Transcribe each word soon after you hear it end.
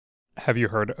Have you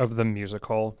heard of the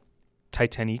musical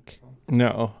Titanic?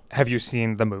 No. Have you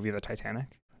seen the movie The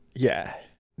Titanic? Yeah.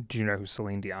 Do you know who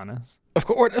Celine Dion is? Of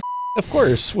course. Of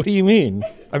course. What do you mean?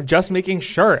 I'm just making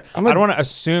sure. I don't want to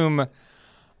assume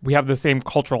we have the same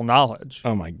cultural knowledge.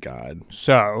 Oh, my God.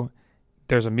 So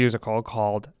there's a musical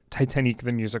called Titanic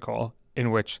the Musical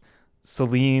in which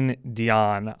Celine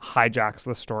Dion hijacks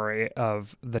the story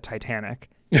of the Titanic.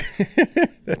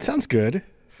 That sounds good.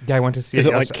 Yeah, I went to see it. Is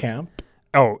it like camp?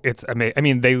 Oh, it's amazing. I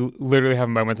mean, they literally have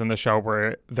moments in the show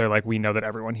where they're like, we know that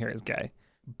everyone here is gay.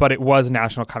 But it was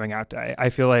National Coming Out Day. I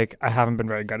feel like I haven't been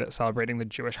very good at celebrating the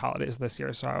Jewish holidays this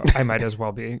year, so I might as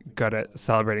well be good at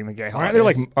celebrating the gay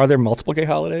holidays. Are there multiple gay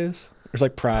holidays? There's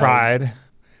like Pride.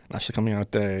 National Coming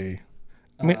Out Day.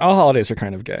 I mean, all holidays are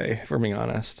kind of gay, if we're being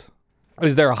honest.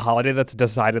 Is there a holiday that's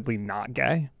decidedly not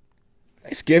gay?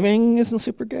 Thanksgiving isn't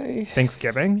super gay.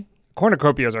 Thanksgiving?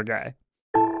 Cornucopias are gay.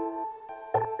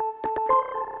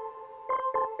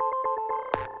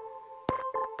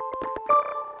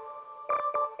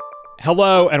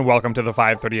 Hello and welcome to the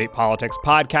 538 Politics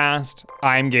Podcast.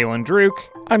 I'm Galen Druk.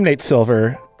 I'm Nate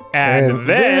Silver. And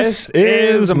this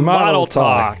is Model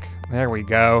Talk. There we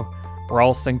go. We're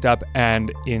all synced up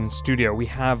and in studio. We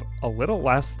have a little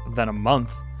less than a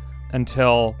month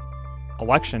until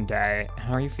Election Day.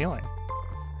 How are you feeling?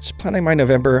 Just planning my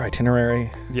November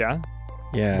itinerary. Yeah?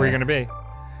 Yeah. Where are you going to be?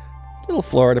 Little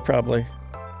Florida, probably.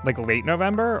 Like late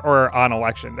November or on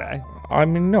Election Day? I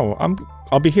mean, no.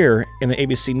 I'll be here in the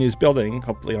ABC News building,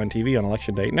 hopefully on TV on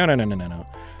Election Day. No.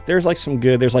 There's like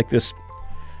there's like this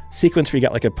sequence where you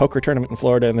got like a poker tournament in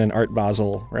Florida and then Art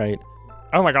Basel, right?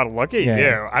 Oh my God, look at Yeah,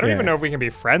 you. I don't yeah. even know if we can be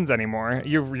friends anymore.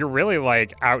 You're really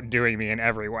like outdoing me in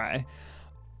every way.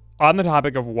 On the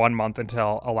topic of 1 month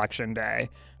until Election Day,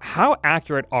 how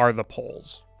accurate are the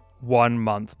polls 1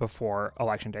 month before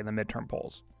Election Day, the midterm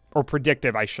polls? Or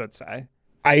predictive, I should say.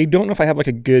 I don't know if I have like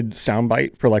a good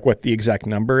soundbite for like what the exact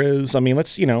number is. I mean,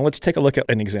 let's take a look at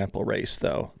an example race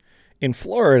though. In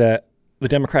Florida, the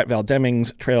Democrat Val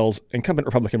Demings trails incumbent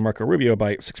Republican Marco Rubio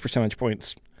by 6 percentage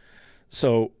points.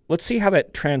 So let's see how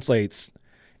that translates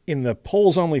in the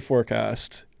polls only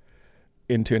forecast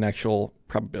into an actual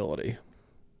probability.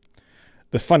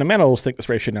 The fundamentals think this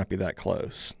race should not be that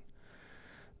close.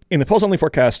 In the polls only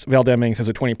forecast, Val Demings has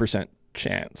a 20%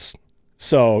 chance.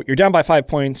 So you're down by 5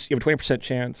 points. You have a 20%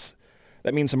 chance.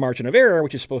 That means the margin of error,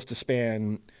 which is supposed to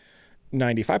span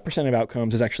 95% of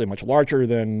outcomes, is actually much larger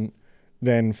than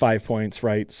 5 points,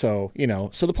 right? So,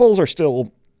 so the polls are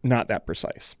still not that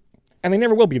precise. And they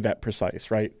never will be that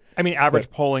precise, right? I mean, average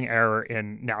polling error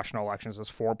in national elections is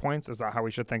 4 points. Is that how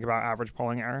we should think about average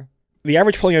polling error? The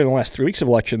average polling error in the last 3 weeks of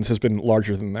elections has been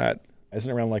larger than that. Isn't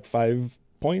it around like 5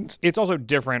 points? It's also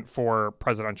different for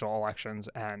presidential elections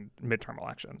and midterm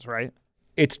elections, right?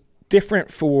 It's different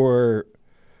for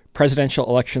presidential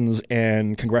elections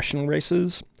and congressional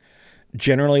races.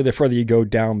 Generally, the further you go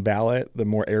down ballot, the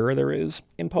more error there is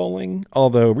in polling.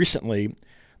 Although recently,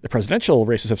 the presidential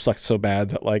races have sucked so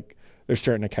bad that they're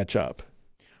starting to catch up.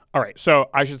 All right. So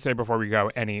I should say before we go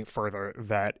any further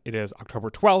that it is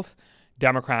October 12th.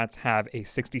 Democrats have a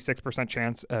 66%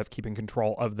 chance of keeping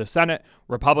control of the Senate.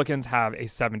 Republicans have a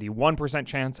 71%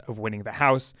 chance of winning the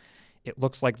House. It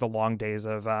looks like the long days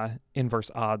of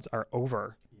inverse odds are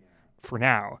over for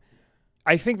now.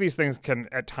 I think these things can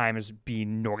at times be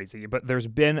noisy, but there's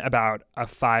been about a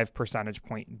 5 percentage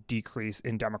point decrease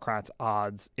in Democrats'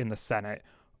 odds in the Senate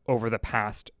over the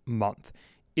past month.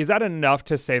 Is that enough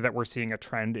to say that we're seeing a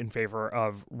trend in favor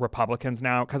of Republicans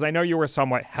now? Because I know you were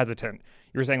somewhat hesitant.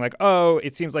 You were saying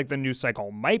it seems like the news cycle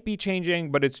might be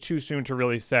changing, but it's too soon to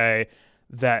really say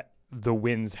that the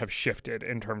winds have shifted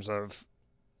in terms of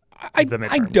I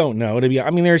don't know.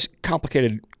 There's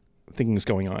complicated things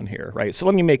going on here, right? So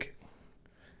let me make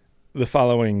the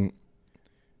following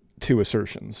 2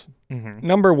 assertions. Mm-hmm.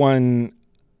 Number 1,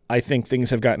 I think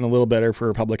things have gotten a little better for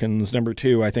Republicans. Number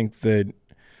 2, I think the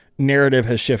narrative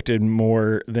has shifted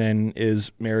more than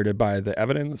is merited by the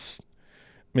evidence.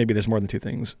 Maybe there's more than 2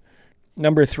 things.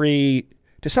 Number 3,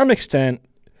 to some extent,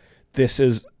 this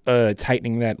is a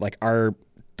tightening that our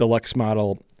deluxe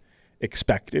model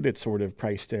expected. It's sort of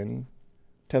priced in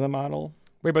to the model.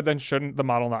 Wait, but then shouldn't the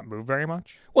model not move very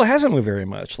much? Well, it hasn't moved very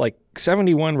much.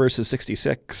 71 versus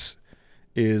 66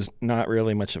 is not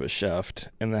really much of a shift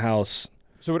in the House.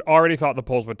 So it already thought the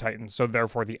polls would tighten, so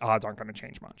therefore the odds aren't going to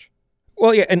change much.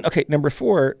 Well, yeah, and okay, number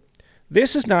 4,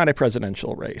 this is not a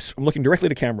presidential race. I'm looking directly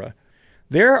to camera.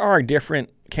 There are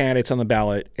different candidates on the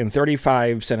ballot in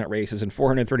 35 Senate races and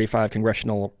 435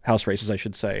 congressional House races, I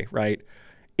should say, right?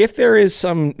 If there is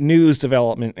some news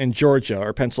development in Georgia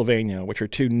or Pennsylvania, which are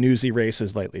 2 newsy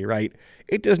races lately, right,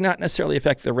 it does not necessarily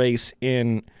affect the race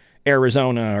in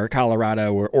Arizona or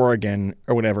Colorado or Oregon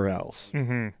or whatever else.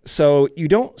 Mm-hmm. So you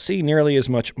don't see nearly as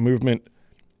much movement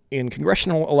in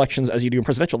congressional elections as you do in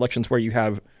presidential elections, where you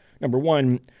have, number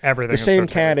one, Everything the same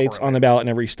candidates on the ballot in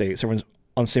every state, so everyone's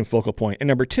on the same focal point. And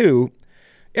number two,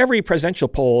 every presidential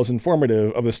poll is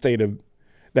informative of the state of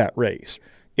that race.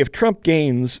 If Trump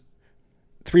gains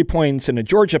 3 points in a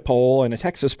Georgia poll and a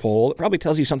Texas poll, it probably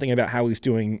tells you something about how he's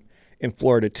doing in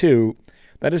Florida too.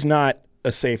 That is not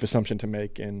a safe assumption to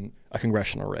make in a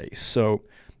congressional race. So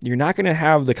you're not going to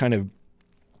have the kind of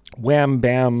wham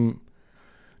bam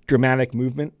dramatic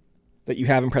movement that you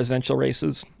have in presidential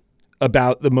races.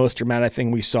 About the most dramatic thing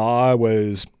we saw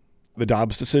was the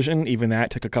Dobbs decision. Even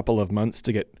that took a couple of months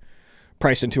to get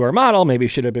priced into our model. Maybe it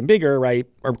should have been bigger, right?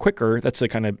 Or quicker. That's a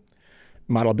kind of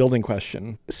model building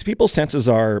question. People's senses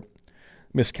are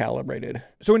miscalibrated.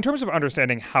 So in terms of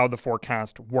understanding how the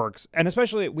forecast works, and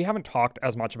especially we haven't talked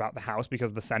as much about the House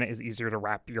because the Senate is easier to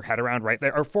wrap your head around, right?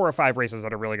 There are 4 or 5 races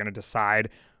that are really going to decide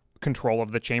control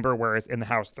of the chamber, whereas in the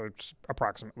House, there's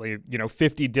approximately,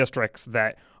 50 districts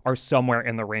that are somewhere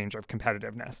in the range of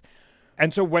competitiveness.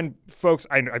 And so when folks,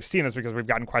 I've seen this because we've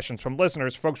gotten questions from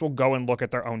listeners, folks will go and look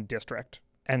at their own district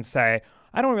and say,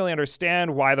 I don't really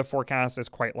understand why the forecast is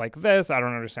quite like this. I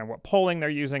don't understand what polling they're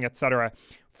using, et cetera.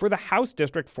 For the House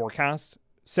district forecasts,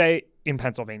 say in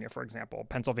Pennsylvania, for example,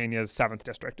 Pennsylvania's 7th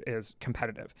district is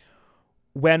competitive.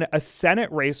 When a Senate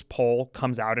race poll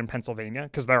comes out in Pennsylvania,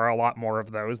 because there are a lot more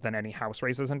of those than any House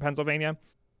races in Pennsylvania,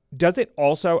 does it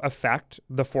also affect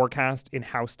the forecast in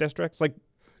House districts? Like,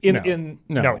 no,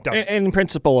 it doesn't. In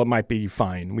principle, it might be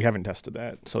fine. We haven't tested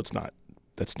that, so that's not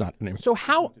an So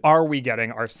how are we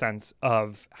getting our sense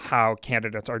of how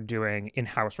candidates are doing in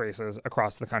House races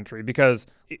across the country? Because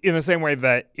in the same way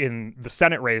that in the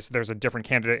Senate race, there's a different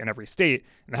candidate in every state,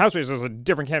 in the House race, there's a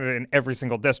different candidate in every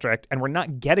single district, and we're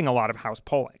not getting a lot of House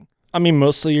polling. I mean,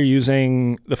 mostly you're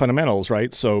using the fundamentals,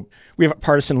 right? So we have a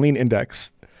partisan lean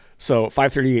index. So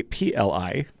 538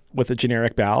 PLI with a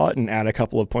generic ballot and add a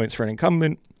couple of points for an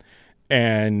incumbent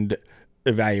and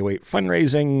evaluate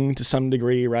fundraising to some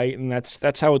degree, right? And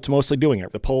that's how it's mostly doing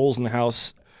it. The polls in the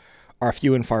House are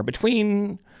few and far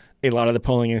between. A lot of the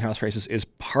polling in House races is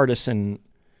partisan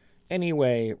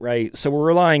anyway, right? So we're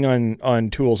relying on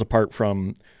tools apart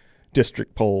from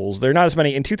district polls. There are not as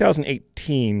many. In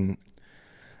 2018,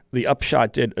 the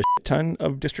Upshot did a ton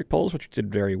of district polls, which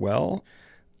did very well.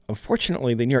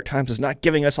 Unfortunately, the New York Times is not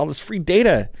giving us all this free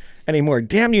data anymore.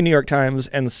 Damn you, New York Times.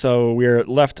 And so we're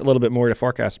left a little bit more to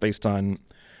forecast based on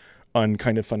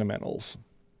kind of fundamentals.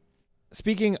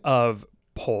 Speaking of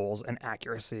polls and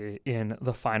accuracy in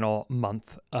the final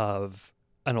month of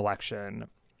an election,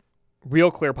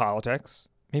 Real Clear Politics,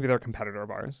 maybe they're a competitor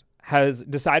of ours, has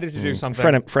decided to do something...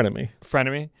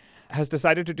 Frenemy. Has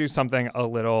decided to do something a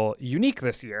little unique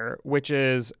this year, which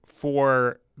is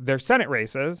for their Senate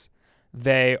races,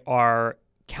 they are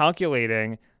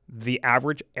calculating the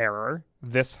average error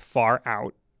this far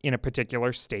out in a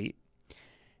particular state,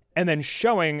 and then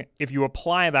showing if you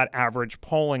apply that average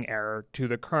polling error to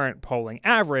the current polling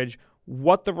average,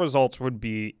 what the results would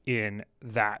be in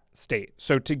that state.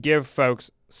 So to give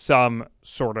folks some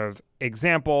sort of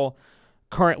example,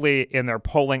 currently in their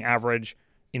polling average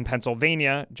in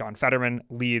Pennsylvania, John Fetterman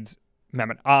leads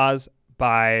Mehmet Oz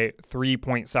by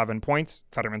 3.7 points.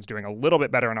 Fetterman's doing a little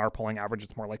bit better in our polling average.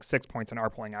 It's more like 6 points in our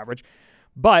polling average.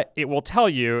 But it will tell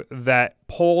you that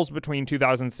polls between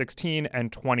 2016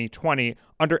 and 2020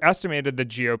 underestimated the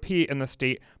GOP in the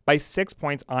state by 6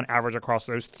 points on average across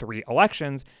those 3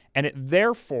 elections. And it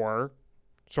therefore,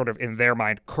 sort of in their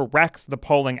mind, corrects the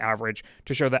polling average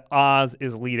to show that Oz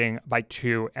is leading by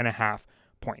 2.5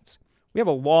 points. We have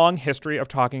a long history of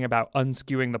talking about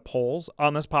unskewing the polls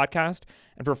on this podcast.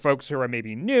 And for folks who are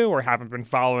maybe new or haven't been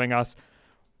following us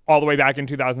all the way back in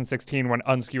 2016 when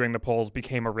unskewing the polls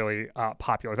became a really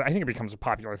popular thing. I think it becomes a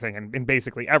popular thing in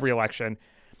basically every election.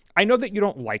 I know that you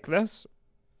don't like this,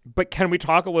 but can we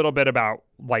talk a little bit about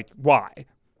like why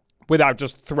without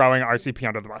just throwing RCP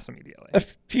under the bus immediately? A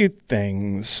few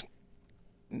things.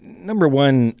 Number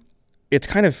one, it's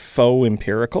kind of faux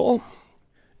empirical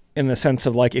in the sense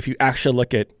of like if you actually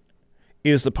look at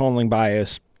is the polling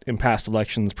bias in past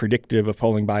elections predictive of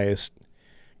polling bias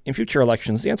in future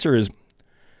elections, the answer is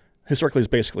historically is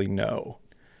basically no.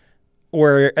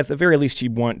 Or at the very least, you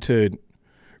want to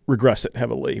regress it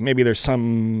heavily. Maybe there's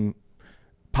some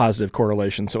positive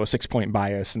correlation. So a 6-point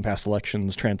bias in past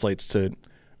elections translates to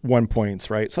 1 point,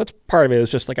 right? So that's part of it. Is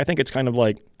just like, I think it's kind of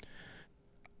like,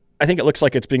 I think it looks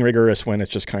like it's being rigorous when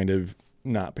it's just kind of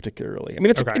not particularly. I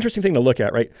mean, it's an interesting thing to look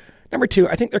at, right? Number two,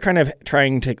 I think they're kind of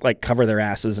trying to like cover their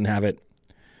asses and have it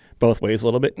both ways a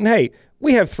little bit. And hey,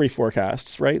 we have 3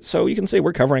 forecasts, right? So you can say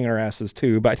we're covering our asses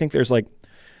too, but I think there's like,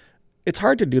 it's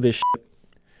hard to do this shit.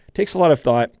 It takes a lot of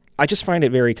thought. I just find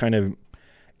it very kind of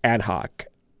ad hoc.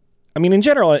 I mean, in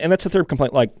general, and that's the third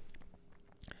complaint, like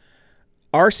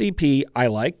RCP, I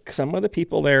like some of the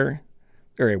people there.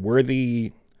 They're a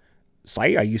worthy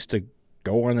site. I used to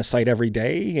go on the site every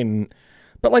day,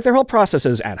 but like their whole process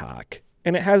is ad hoc,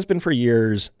 and it has been for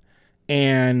years.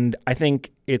 And I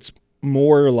think it's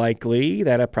more likely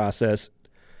that a process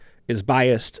is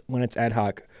biased when it's ad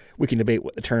hoc. We can debate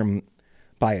what the term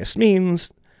bias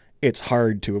means. It's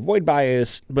hard to avoid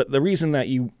bias, but the reason that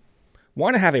you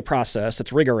want to have a process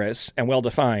that's rigorous and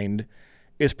well-defined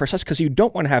is precisely because you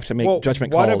don't want to have to make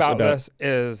judgment calls about this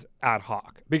is ad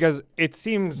hoc? Because it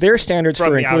seems their standards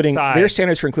for including outside, their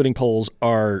standards for including polls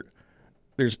are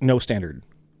there's no standard,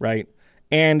 right?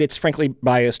 And it's frankly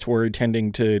biased toward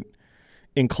tending to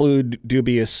include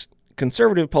dubious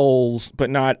conservative polls, but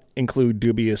not include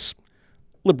dubious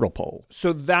liberal polls.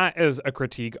 So that is a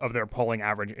critique of their polling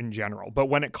average in general. But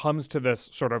when it comes to this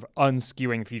sort of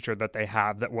unskewing feature that they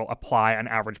have that will apply an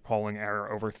average polling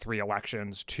error over 3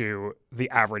 elections to the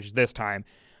average this time,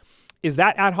 is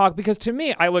that ad hoc? Because to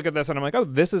me, I look at this and I'm like, oh,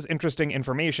 this is interesting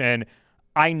information.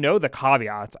 I know the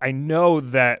caveats. I know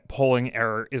that polling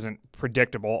error isn't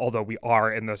predictable, although we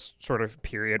are in this sort of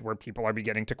period where people are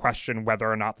beginning to question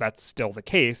whether or not that's still the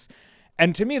case.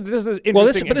 And to me, this is interesting.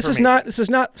 Well, this is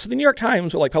not. So the New York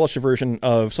Times will like publish a version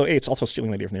of. So it's also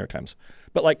stealing the idea from the New York Times,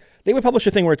 but like they would publish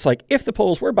a thing where it's like, if the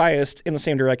polls were biased in the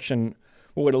same direction,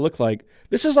 what would it look like?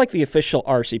 This is like the official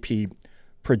RCP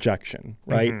projection,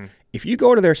 right? Mm-hmm. If you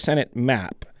go to their Senate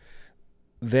map,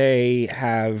 they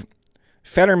have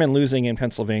Fetterman losing in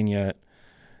Pennsylvania,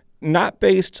 not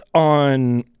based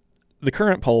on the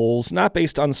current polls, not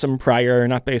based on some prior,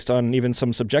 not based on even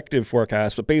some subjective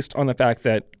forecast, but based on the fact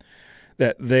that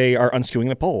they are unskewing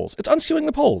the polls. It's unskewing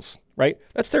the polls, right?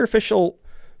 That's their official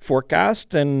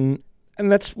forecast, and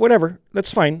that's whatever.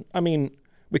 That's fine. I mean,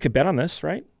 we could bet on this,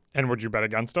 right? And would you bet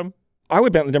against them? I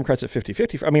would bet on the Democrats at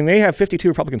 50-50. I mean, they have 52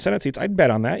 Republican Senate seats. I'd bet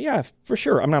on that. Yeah, for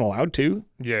sure. I'm not allowed to.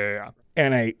 Yeah.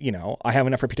 And I have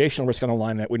enough reputational risk on the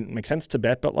line that wouldn't make sense to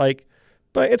bet, but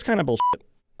it's kind of bullshit.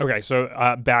 Okay, so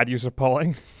bad use of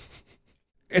polling?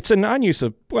 It's a non-use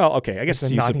of, well, okay, I guess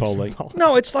it's use of polling.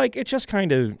 No, it's just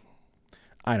kind of,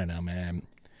 I don't know, man.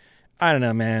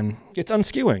 It's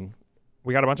unskewing.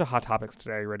 We got a bunch of hot topics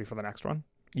today. You ready for the next one?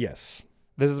 Yes.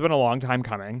 This has been a long time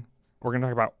coming. We're going to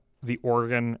talk about the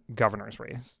Oregon governor's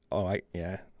race. Oh,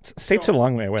 yeah. State's a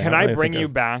long way away. Can I bring you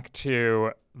back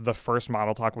to the first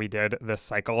model talk we did this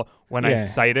cycle when I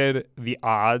cited the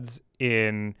odds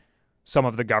in some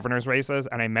of the governor's races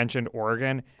and I mentioned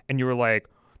Oregon and you were like,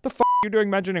 the f*** are you doing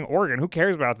mentioning Oregon? Who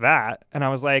cares about that? And I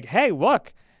was like, hey,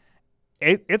 look,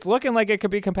 it's looking like it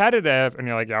could be competitive. And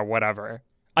you're like, yeah, whatever.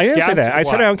 I didn't say that. I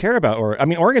said I don't care about Oregon. I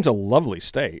mean, Oregon's a lovely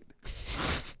state.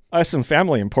 I have some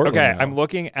family in Portland. Okay, now. I'm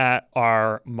looking at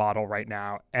our model right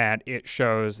now, and it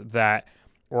shows that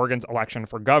Oregon's election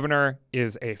for governor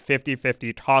is a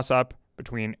 50-50 toss-up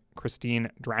between Christine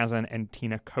Drazan and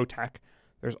Tina Kotek.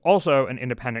 There's also an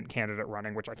independent candidate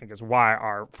running, which I think is why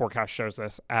our forecast shows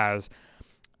this as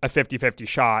a 50-50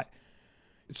 shot.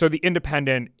 So the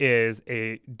independent is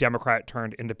a Democrat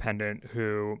turned independent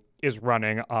who is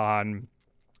running on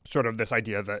sort of this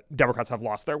idea that Democrats have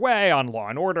lost their way on law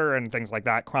and order and things like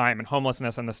that, crime and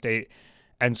homelessness in the state,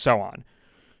 and so on.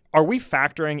 Are we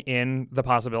factoring in the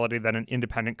possibility that an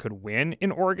independent could win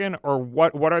in Oregon, or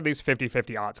what are these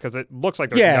 50-50 odds? Because it looks like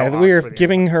there's no odds. We're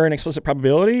giving her an explicit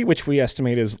probability, which we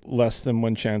estimate is less than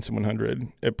 1 chance in 100.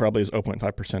 It probably is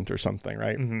 0.5% or something,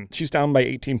 right? Mm-hmm. She's down by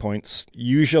 18 points.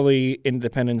 Usually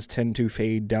independents tend to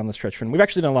fade down the stretch run. We've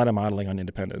actually done a lot of modeling on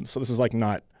independents, so this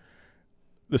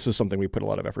is something we put a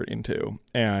lot of effort into,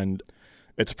 and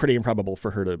it's pretty improbable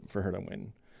for her to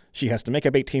win. She has to make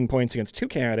up 18 points against 2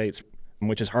 candidates,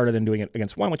 which is harder than doing it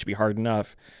against one, which would be hard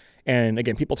enough. And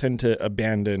again, people tend to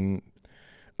abandon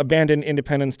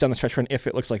independents down the stretch run if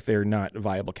it looks like they're not a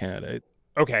viable candidate.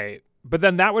 Okay, but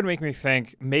then that would make me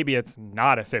think maybe it's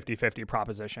not a 50-50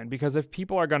 proposition, because if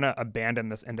people are going to abandon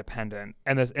this independent,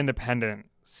 and this independent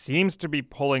seems to be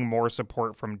pulling more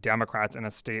support from Democrats in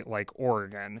a state like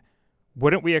Oregon,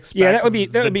 wouldn't we expect? Yeah, that would be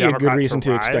a good reason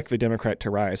to expect the Democrat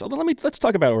to rise. Although let's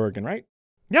talk about Oregon, right?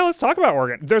 Yeah, let's talk about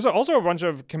Oregon. There's also a bunch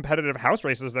of competitive House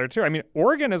races there, too. I mean,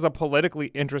 Oregon is a politically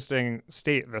interesting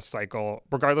state this cycle,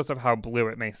 regardless of how blue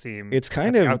it may seem. It's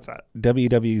kind of outset.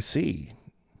 WWC.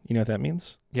 You know what that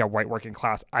means? Yeah, white working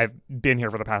class. I've been here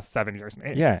for the past 7 years.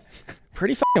 Yeah.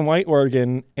 Pretty fucking white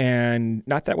Oregon and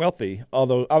not that wealthy.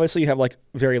 Although, obviously, you have,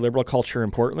 very liberal culture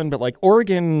in Portland. But,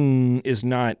 Oregon is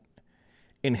not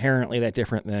inherently that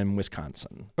different than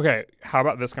Wisconsin. Okay, how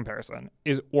about this comparison?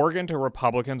 Is Oregon to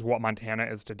Republicans what Montana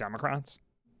is to Democrats?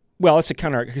 Well, it's a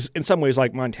counter, because in some ways,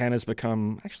 like, Montana's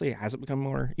become, actually, has it become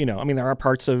more, I mean, there are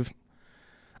parts of,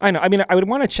 I know, I mean, I would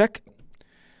want to check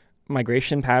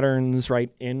migration patterns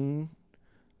right in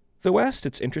the West.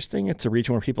 It's interesting. It's a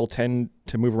region where people tend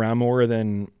to move around more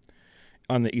than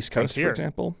on the East Coast, Frontier. for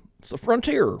example. It's the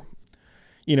frontier.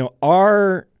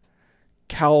 Our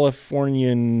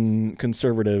Californian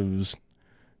conservatives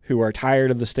who are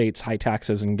tired of the state's high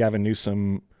taxes and Gavin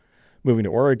Newsom moving to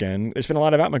Oregon, there's been a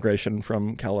lot of outmigration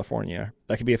from California.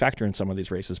 That could be a factor in some of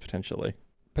these races, potentially.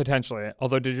 Potentially.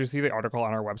 Although, did you see the article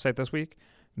on our website this week?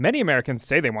 Many Americans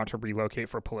say they want to relocate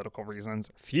for political reasons.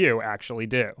 Few actually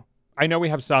do. I know we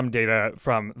have some data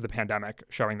from the pandemic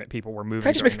showing that people were moving. Can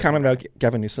I just make a comment about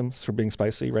Gavin Newsom for being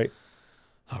spicy, right?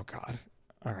 Oh, God.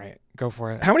 All right. Go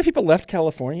for it. How many people left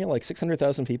California? Like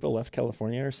 600,000 people left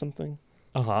California or something?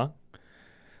 Uh-huh.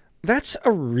 That's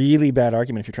a really bad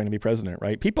argument if you're trying to be president,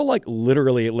 right? People like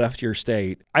literally left your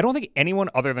state. I don't think anyone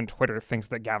other than Twitter thinks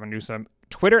that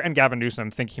Twitter and Gavin Newsom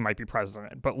think he might be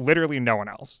president, but literally no one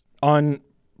else. On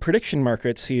prediction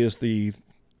markets, he is the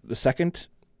second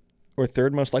or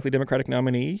third most likely Democratic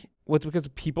nominee. Well, it's because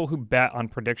people who bet on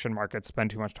prediction markets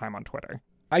spend too much time on Twitter.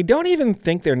 I don't even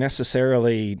think they're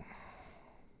necessarily,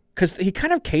 because he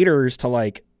kind of caters to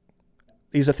like,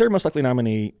 he's the third most likely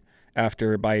nominee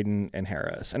after Biden and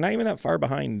Harris, and not even that far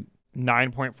behind.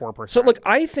 9.4%. So look,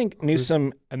 I think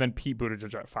Newsom, and then Pete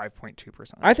Buttigieg at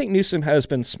 5.2%. I think Newsom has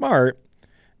been smart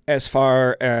as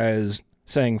far as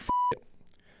saying, it.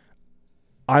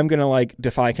 I'm going to like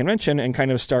defy convention and kind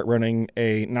of start running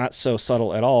a not so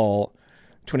subtle at all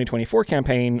 2024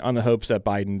 campaign on the hopes that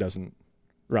Biden doesn't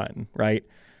run, right?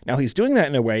 Now he's doing that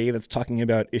in a way that's talking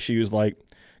about issues like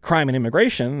crime and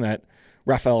immigration that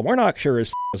Raphael Warnock sure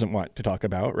as doesn't want to talk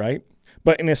about, right?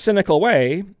 But in a cynical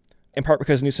way, in part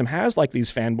because Newsom has like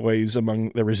these fanboys among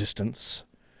the resistance,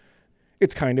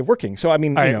 it's kind of working. So, I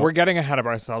mean, all right, we're getting ahead of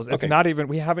ourselves. It's okay. not even,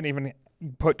 we haven't even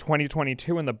put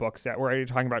 2022 in the books yet. We're already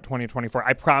talking about 2024.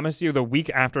 I promise you the week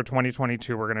after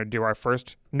 2022, we're going to do our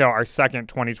second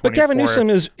 2024 But Gavin Newsom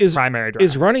primary draft.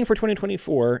 is running for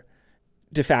 2024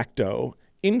 de facto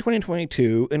in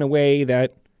 2022 in a way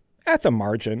that at the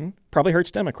margin probably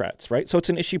hurts Democrats, right? So it's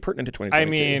an issue pertinent to 2022. I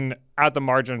mean, at the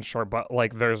margin, sure, but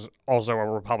like there's also a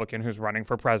Republican who's running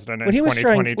for president in when he was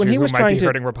 2022 who might be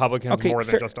hurting Republicans more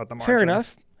than just at the margin. Fair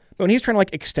enough. But when he's trying to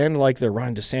like extend like the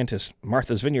Ron DeSantis,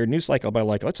 Martha's Vineyard news cycle by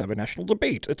like, let's have a national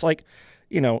debate. It's like,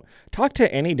 talk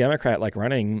to any Democrat like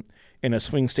running in a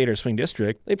swing state or swing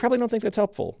district. They probably don't think that's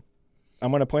helpful.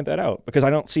 I'm going to point that out because I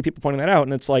don't see people pointing that out.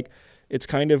 And it's like, it's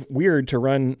kind of weird to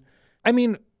run. I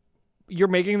mean, you're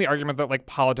making the argument that like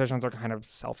politicians are kind of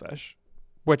selfish,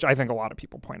 which I think a lot of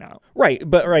people point out. Right.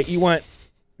 But you want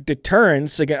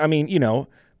deterrence again. I mean,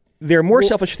 they're more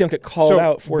selfish if they don't get called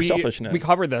out for selfishness. We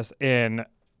covered this in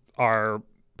our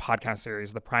podcast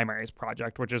series, The Primaries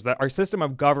Project, which is that our system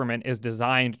of government is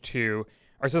designed to,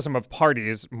 our system of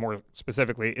parties more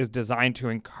specifically, is designed to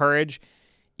encourage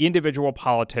individual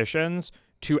politicians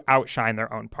to outshine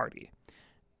their own party.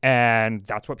 And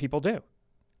that's what people do.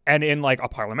 And in like a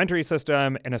parliamentary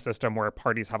system, in a system where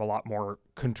parties have a lot more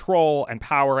control and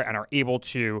power and are able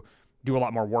to do a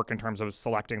lot more work in terms of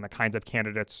selecting the kinds of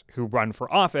candidates who run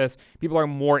for office, people are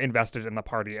more invested in the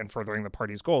party and furthering the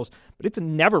party's goals. But it's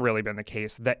never really been the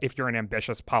case that if you're an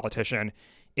ambitious politician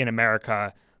in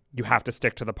America, you have to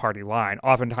stick to the party line.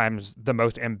 Oftentimes, the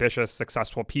most ambitious,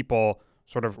 successful people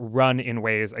sort of run in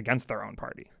ways against their own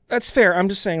party. That's fair. I'm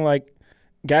just saying, like,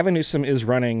 Gavin Newsom is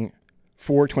running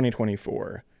for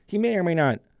 2024. He may or may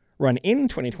not run in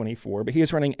 2024, but he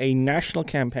is running a national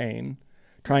campaign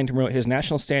trying to promote his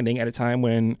national standing at a time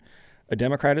when a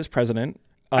Democrat is president.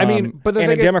 But the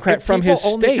and a Democrat from his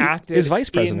state is vice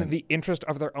president. In the interest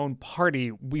of their own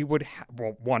party, we would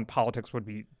politics would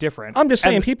be different. I'm just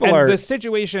saying the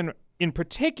situation in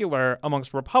particular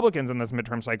amongst Republicans in this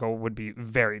midterm cycle would be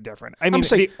very different. I mean,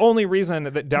 the only reason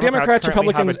that Democrats,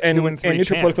 Republicans, have a 2 and and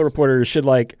neutral political reporters should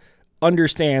like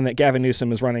understand that Gavin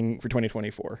Newsom is running for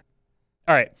 2024.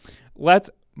 All right, let's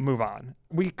move on.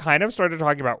 We kind of started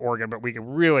talking about Oregon, but we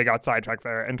really got sidetracked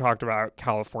there and talked about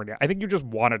California. I think you just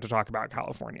wanted to talk about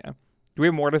California. Do we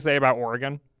have more to say about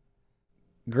Oregon?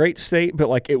 Great state, but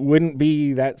like it wouldn't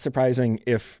be that surprising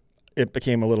if it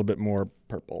became a little bit more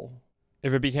purple.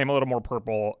 If it became a little more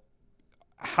purple,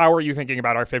 how are you thinking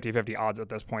about our 50-50 odds at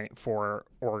this point for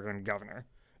Oregon governor?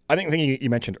 I think the thing you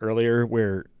mentioned earlier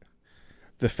where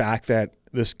the fact that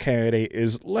this candidate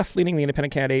is left-leaning, the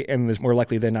independent candidate, and is more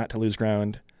likely than not to lose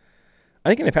ground. I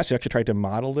think in the past we actually tried to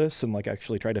model this and like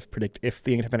actually try to predict if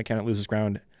the independent candidate loses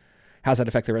ground, How does that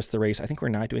affect the rest of the race? I think we're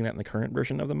not doing that in the current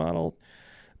version of the model.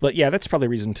 But yeah, that's probably a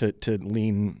reason to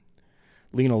lean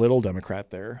a little Democrat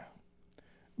there.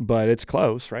 But it's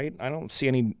close, right? I don't see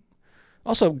any.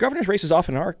 Also, governor's races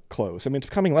often are close. I mean, it's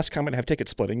becoming less common to have ticket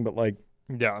splitting, but like,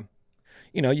 yeah,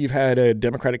 you've had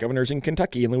Democratic governors in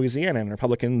Kentucky and Louisiana and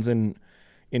Republicans in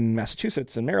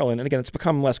Massachusetts and Maryland. And again, it's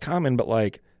become less common, but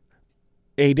like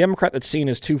a Democrat that's seen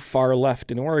as too far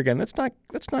left in Oregon, that's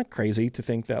not crazy to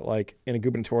think that like in a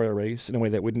gubernatorial race, in a way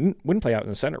that wouldn't play out in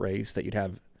the Senate race, that you'd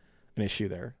have an issue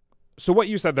there. So what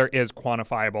you said there is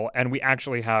quantifiable, and we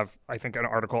actually have, I think, an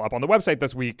article up on the website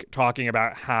this week talking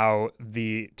about how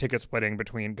the ticket splitting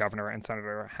between governor and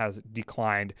senator has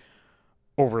declined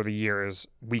over the years.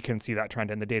 We can see that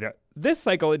trend in the data. This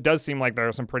cycle, it does seem like there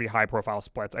are some pretty high-profile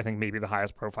splits. I think maybe the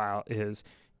highest profile is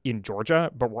in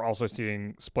Georgia, but we're also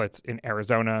seeing splits in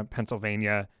Arizona,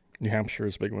 Pennsylvania. New Hampshire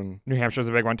is a big one. New Hampshire is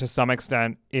a big one. To some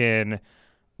extent in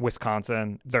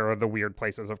Wisconsin, there are the weird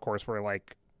places, of course, where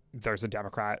like there's a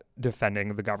Democrat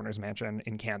defending the governor's mansion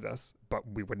in Kansas, but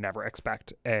we would never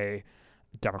expect a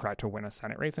Democrat to win a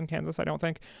Senate race in Kansas, I don't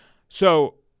think.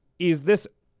 So is this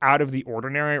out of the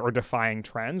ordinary or defying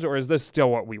trends, or is this still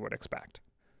what we would expect?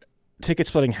 Ticket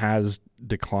splitting has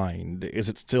declined. Is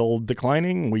it still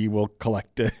declining? We will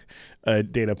collect a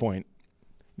data point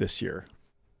this year.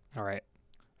 All right.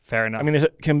 Fair enough. I mean, there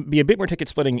can be a bit more ticket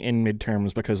splitting in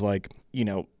midterms because, like,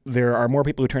 there are more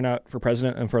people who turn out for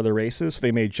president than for other races. So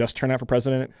they may just turn out for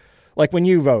president. Like when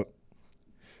you vote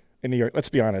in New York, let's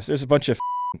be honest, there's a bunch of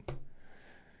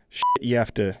shit you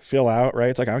have to fill out, right?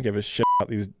 It's like, I don't give a shit about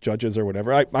these judges or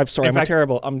whatever. I'm sorry,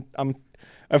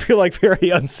 I feel like very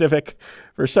uncivic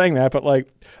for saying that, but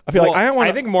like, I feel like I don't want.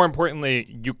 I think more importantly,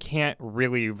 you can't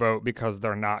really vote because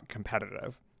they're not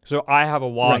competitive. So I have a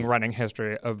long-running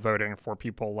history of voting for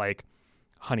people like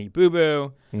Honey Boo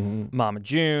Boo, Mama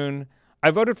June.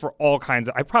 I voted for all kinds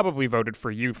of. I probably voted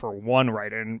for you for one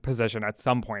write-in position at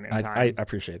some point in time. I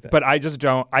appreciate that, but I just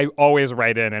don't. I always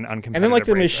write in uncompetitive. And then like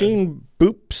the races. Machine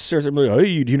boops or something.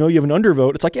 Hey, do you know you have an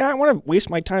undervote? It's like, yeah, I want to waste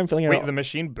my time filling it out. Wait, the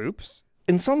machine boops?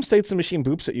 In some states, the machine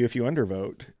boops at you if you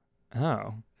undervote.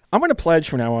 Oh. I'm going to pledge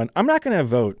from now on. I'm not going to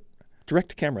vote direct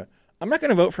to camera. I'm not going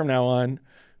to vote from now on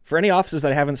for any offices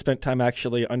that I haven't spent time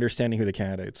actually understanding who the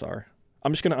candidates are.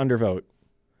 I'm just going to undervote.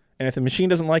 And if the machine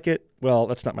doesn't like it, well,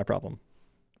 that's not my problem.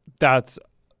 That's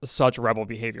such rebel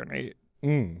behavior, Nate.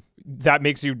 That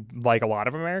makes you like a lot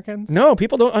of Americans? No,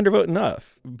 people don't undervote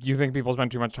enough. You think people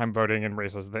spend too much time voting in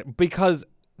races? Because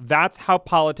that's how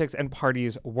politics and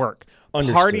parties work.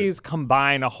 Understood. Parties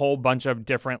combine a whole bunch of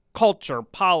different culture,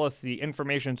 policy,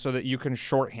 information so that you can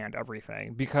shorthand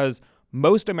everything. Because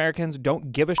most Americans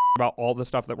don't give a shit about all the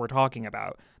stuff that we're talking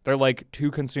about. They're like too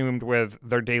consumed with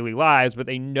their daily lives, but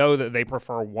they know that they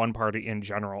prefer one party in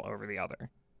general over the other.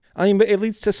 I mean, but it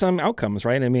leads to some outcomes,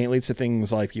 right? I mean, it leads to things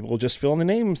like people just fill in the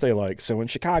names they like. So in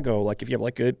Chicago, like if you have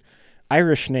like an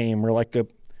Irish name or like a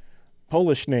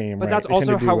Polish name, but right, that's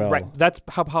also how that's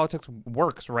how politics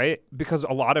works, right? Because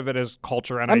a lot of it is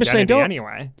culture and identity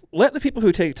anyway. Let the people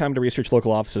who take time to research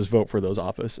local offices vote for those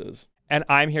offices. And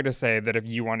I'm here to say that if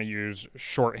you want to use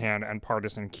shorthand and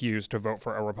partisan cues to vote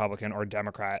for a Republican or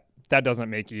Democrat, that doesn't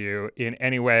make you in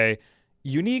any way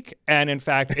unique. And in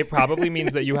fact, it probably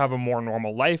means that you have a more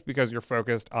normal life because you're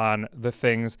focused on the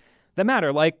things that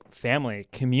matter, like family,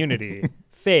 community,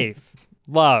 faith,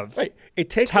 love, right. It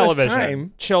takes television, less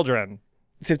time children,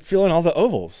 to fill in all the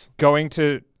ovals. Going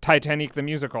to Titanic the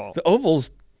musical. The ovals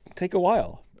take a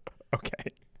while.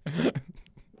 Okay.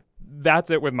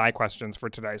 That's it with my questions for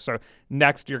today. So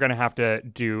next, you're going to have to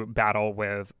do battle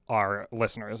with our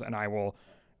listeners, and I will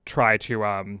try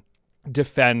to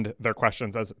defend their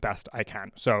questions as best I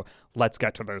can. So let's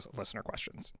get to those listener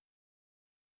questions.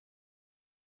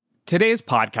 Today's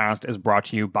podcast is brought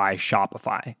to you by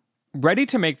Shopify. Ready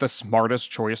to make the smartest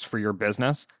choice for your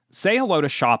business? Say hello to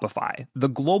Shopify, the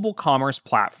global commerce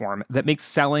platform that makes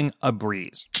selling a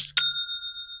breeze.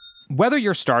 Whether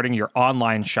you're starting your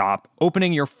online shop,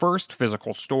 opening your first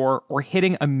physical store, or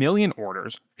hitting 1 million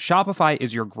orders, Shopify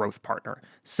is your growth partner.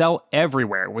 Sell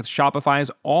everywhere with Shopify's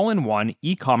all-in-one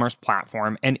e-commerce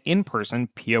platform and in-person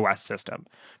POS system.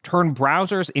 Turn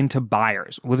browsers into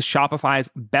buyers with Shopify's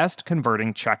best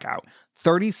converting checkout,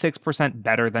 36%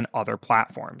 better than other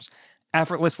platforms.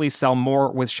 Effortlessly sell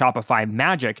more with Shopify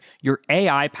Magic, your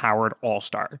AI-powered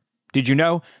all-star. Did you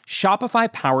know Shopify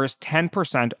powers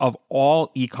 10% of all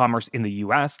e-commerce in the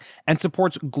US and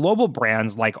supports global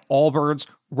brands like Allbirds,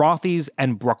 Rothy's,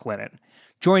 and Brooklinen?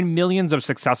 Join millions of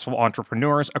successful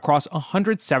entrepreneurs across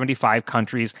 175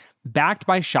 countries, backed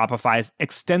by Shopify's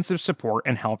extensive support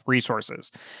and help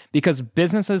resources. Because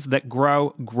businesses that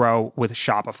grow, grow with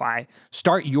Shopify.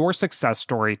 Start your success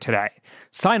story today.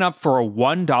 Sign up for a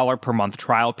 $1 per month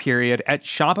trial period at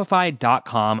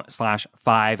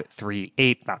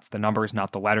shopify.com/538. That's the numbers,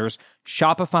 not the letters.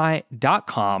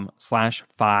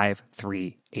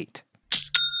 Shopify.com/538.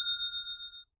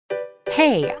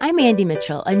 Hey, I'm Andy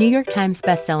Mitchell, a New York Times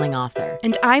bestselling author.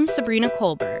 And I'm Sabrina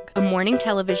Kohlberg, a morning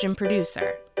television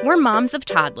producer. We're moms of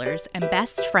toddlers and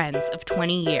best friends of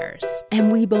 20 years. And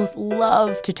we both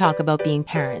love to talk about being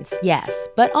parents, yes,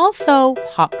 but also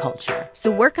pop culture.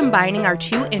 So we're combining our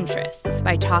two interests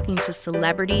by talking to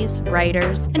celebrities,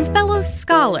 writers, and fellow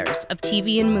scholars of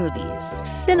TV and movies.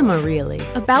 Cinema, really.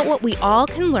 About what we all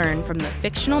can learn from the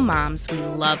fictional moms we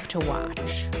love to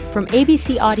watch. From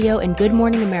ABC Audio and Good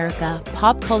Morning America,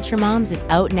 Pop Culture Moms is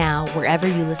out now wherever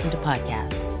you listen to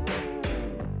podcasts.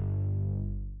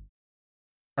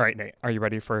 All right, Nate, are you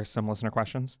ready for some listener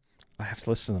questions? I have to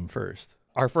listen to them first.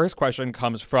 Our first question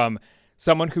comes from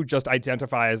someone who just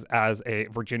identifies as a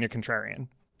Virginia contrarian.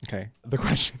 Okay. The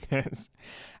question is,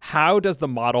 how does the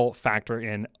model factor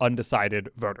in undecided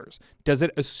voters? Does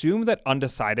it assume that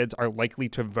undecideds are likely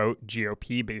to vote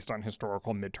GOP based on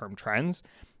historical midterm trends?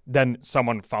 Then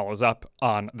someone follows up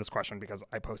on this question because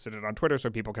I posted it on Twitter so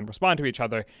people can respond to each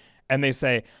other. And they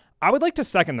say, I would like to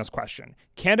second this question.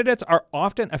 Candidates are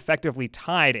often effectively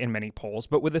tied in many polls,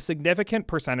 but with a significant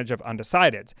percentage of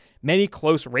undecideds. Many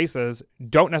close races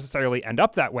don't necessarily end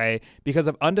up that way because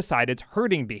of undecideds'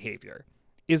 herding behavior.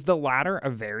 Is the latter a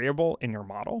variable in your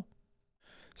model?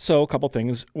 So a couple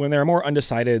things. When there are more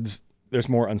undecideds, there's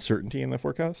more uncertainty in the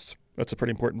forecast. That's a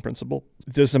pretty important principle.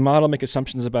 Does the model make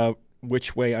assumptions about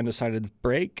which way undecideds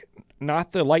break?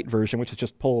 Not the light version, which is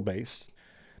just poll-based,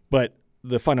 but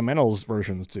the fundamentals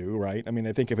versions do, right? I mean,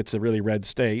 I think if it's a really red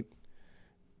state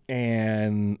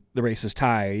and the race is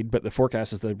tied, but the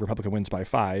forecast is the Republican wins by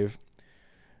 5,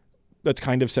 that's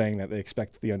kind of saying that they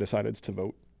expect the undecideds to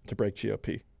vote to break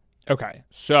GOP. Okay,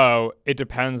 so it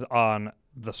depends on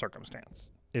the circumstance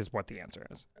is what the answer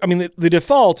is. I mean, the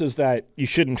default is that you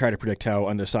shouldn't try to predict how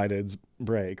undecideds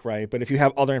break, right? But if you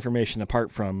have other information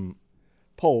apart from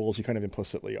polls, you kind of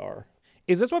implicitly are.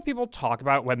 Is this what people talk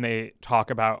about when they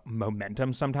talk about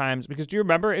momentum sometimes? Because do you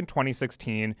remember in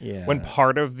 2016 when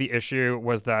part of the issue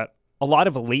was that a lot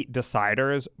of late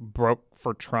deciders broke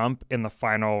for Trump in the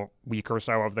final week or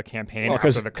so of the campaign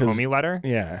after the Comey letter?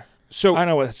 Yeah. So I don't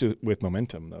know what to do with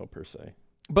momentum, though, per se.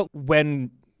 But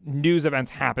when news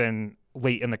events happen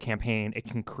late in the campaign, it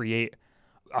can create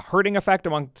a herding effect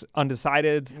amongst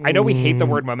undecideds. I know we hate the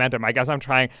word momentum. I guess I'm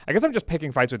just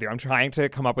picking fights with you. I'm trying to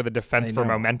come up with a defense for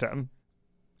momentum.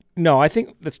 No, I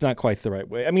think that's not quite the right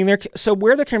way. I mean,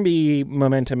 where there can be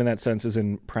momentum in that sense is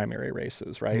in primary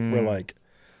races, right? Where, like,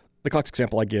 the classic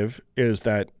example I give is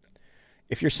that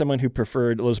if you're someone who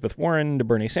preferred Elizabeth Warren to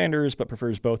Bernie Sanders but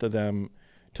prefers both of them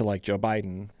to, like, Joe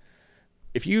Biden,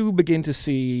 if you begin to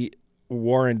see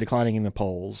Warren declining in the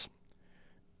polls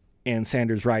and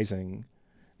Sanders rising,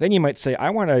 then you might say, I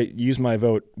want to use my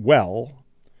vote well,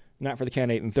 not for the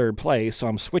candidate in third place, so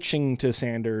I'm switching to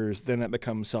Sanders. Then that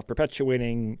becomes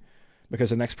self-perpetuating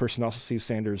because the next person also sees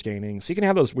Sanders gaining. So you can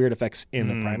have those weird effects in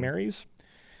the primaries.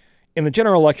 In the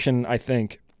general election, I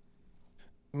think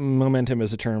momentum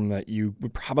is a term that you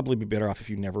would probably be better off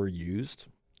if you never used.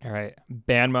 All right.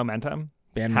 Ban momentum.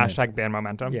 Hashtag ban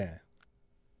momentum. Yeah.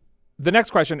 The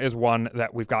next question is one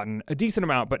that we've gotten a decent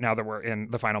amount, but now that we're in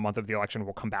the final month of the election,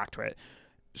 we'll come back to it.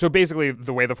 So basically,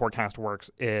 the way the forecast works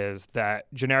is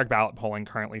that generic ballot polling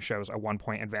currently shows a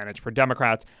 1-point advantage for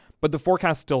Democrats, but the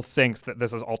forecast still thinks that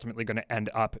this is ultimately going to end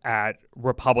up at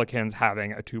Republicans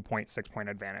having a 2.6-point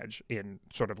advantage in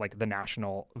sort of like the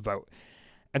national vote.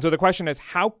 And so the question is,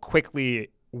 how quickly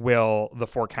will the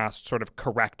forecast sort of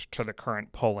correct to the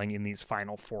current polling in these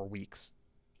final 4 weeks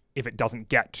if it doesn't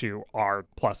get to our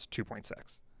plus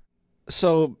 2.6?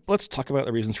 So let's talk about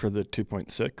the reasons for the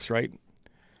 2.6, right?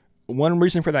 One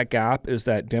reason for that gap is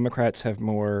that Democrats have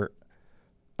more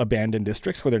abandoned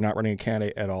districts where they're not running a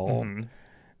candidate at all. Mm-hmm.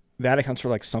 That accounts for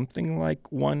like something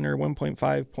like 1 or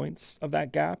 1.5 points of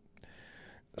that gap.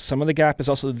 Some of the gap is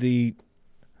also the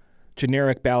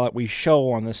generic ballot we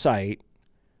show on the site,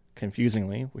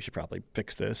 confusingly, we should probably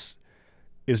fix this,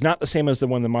 is not the same as the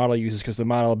one the model uses because the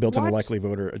model builds in a likely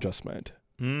voter adjustment.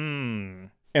 And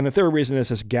the third reason is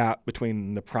this gap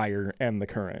between the prior and the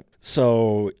current.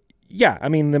 So, yeah, I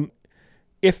mean,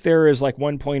 if there is like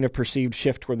 1 point of perceived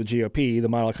shift toward the GOP, the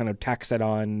model kind of tacks that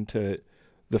on to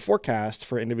the forecast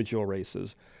for individual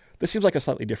races. This seems like a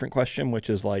slightly different question, which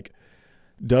is like,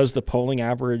 Does the polling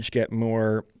average get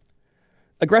more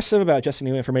aggressive about adjusting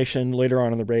new information later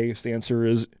on in the race? The answer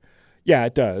is, yeah,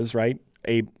 it does, right?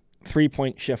 A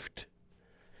 3-point shift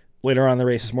later on in the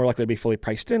race is more likely to be fully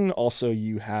priced in. Also,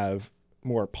 you have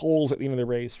more polls at the end of the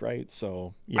race, right?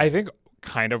 So, yeah. I think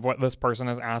kind of what this person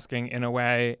is asking in a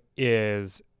way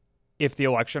is if the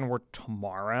election were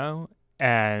tomorrow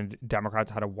and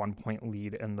Democrats had a 1-point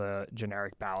lead in the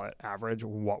generic ballot average,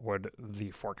 what would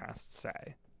the forecast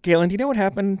say? Galen, do you know what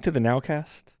happened to the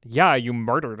Nowcast? Yeah, you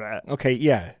murdered it. Okay,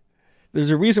 yeah.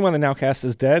 There's a reason why the Nowcast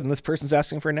is dead, and this person's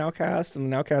asking for a Nowcast,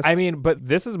 and the Nowcast... I mean, but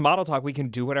this is Model Talk. We can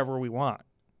do whatever we want.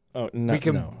 Oh, no,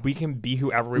 we can be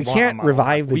whoever we want. We can't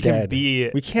revive the dead.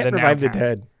 We can't revive the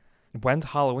dead. When's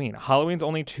Halloween? Halloween's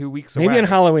only 2 weeks away. Maybe on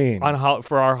Halloween.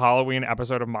 For our Halloween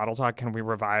episode of Model Talk, can we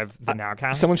revive the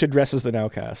Nowcast? Someone should dress as the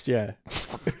Nowcast,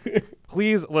 yeah.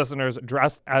 Please, listeners,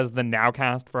 dress as the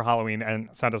Nowcast for Halloween and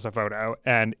send us a photo.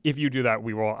 And if you do that,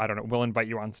 we will, I don't know, we'll invite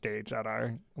you on stage at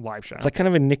our live show. It's like kind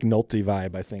of a Nick Nolte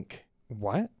vibe, I think.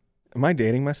 What? Am I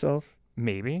dating myself?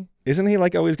 Maybe. Isn't he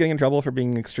like always getting in trouble for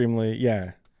being extremely,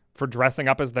 yeah. For dressing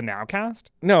up as the Nowcast?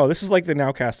 No, this is like the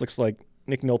Nowcast looks like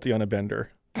Nick Nolte on a bender.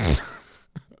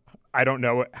 I don't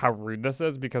know how rude this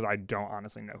is because I don't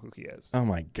honestly know who he is. Oh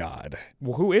my God.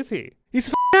 Well, who is he? He's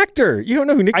a actor. You don't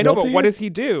know who Nick Nolte is? I know, but what does he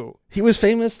do? He was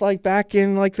famous like back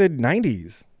in like the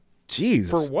 90s. Jesus.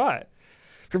 For what?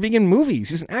 For being in movies.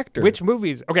 He's an actor. Which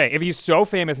movies? Okay, if he's so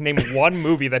famous, name one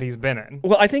movie that he's been in.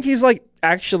 Well, I think he's like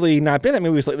actually not been in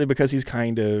movies lately because he's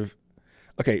kind of...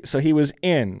 Okay, so he was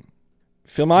in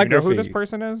filmography. Do you know who this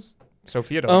person is?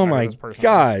 Sophia doesn't know who my this person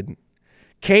God. is.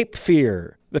 Cape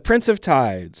Fear, The Prince of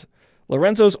Tides,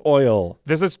 Lorenzo's Oil.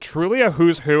 This is truly a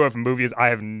who's who of movies I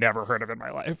have never heard of in my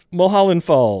life. Mulholland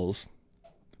Falls,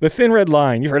 The Thin Red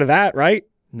Line. You've heard of that, right?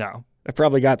 No. That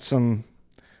probably got some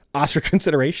Oscar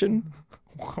consideration.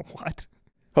 What?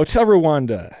 Hotel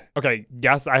Rwanda. Okay,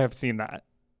 yes, I have seen that.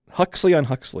 Huxley on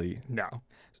Huxley. No.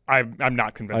 I'm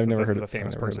not convinced that this is a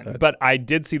famous person. But I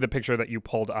did see the picture that you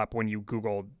pulled up when you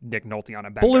Googled Nick Nolte on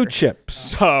a bender. Blue Chips.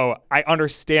 So I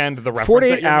understand the reference 48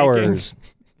 that you're Hours.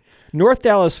 making. North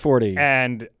Dallas 40.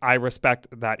 And I respect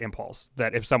that impulse,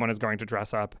 that if someone is going to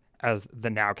dress up as the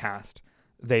Nowcast,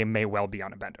 they may well be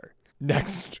on a bender.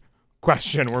 Next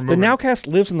question. We're moving. The Nowcast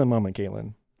lives in the moment,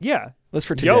 Galen. Yeah. That's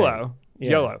for today. YOLO.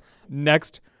 Yeah. YOLO.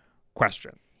 Next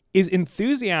question. Is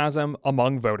enthusiasm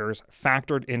among voters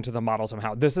factored into the model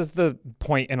somehow? This is the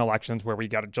point in elections where we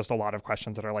get just a lot of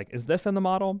questions that are like, is this in the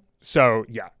model? So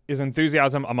yeah, is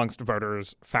enthusiasm amongst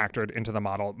voters factored into the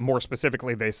model? More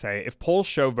specifically, they say, if polls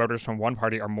show voters from one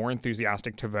party are more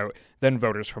enthusiastic to vote than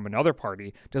voters from another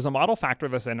party, does the model factor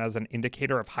this in as an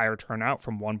indicator of higher turnout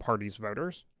from one party's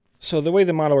voters? So the way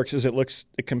the model works is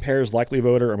it compares likely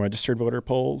voter or registered voter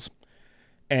polls.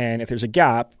 And if there's a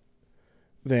gap,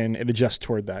 then it adjusts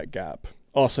toward that gap.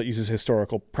 Also, it uses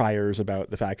historical priors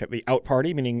about the fact that the out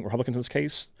party, meaning Republicans in this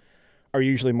case, are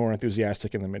usually more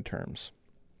enthusiastic in the midterms.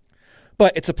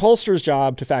 But it's a pollster's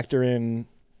job to factor in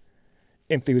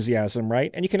enthusiasm,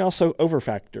 right? And you can also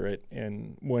overfactor it.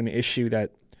 And one issue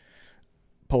that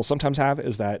polls sometimes have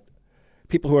is that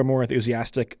people who are more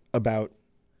enthusiastic about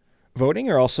voting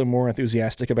are also more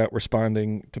enthusiastic about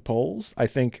responding to polls. I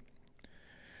think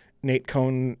Nate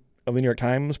Cohn of the New York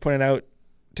Times pointed out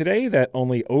today that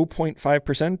only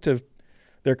 0.5% of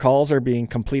their calls are being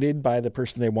completed by the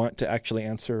person they want to actually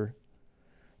answer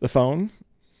the phone.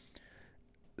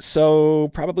 So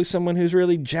probably someone who's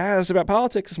really jazzed about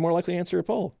politics is more likely to answer a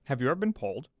poll. Have you ever been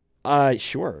polled?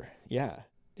 Sure. Yeah.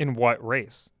 In what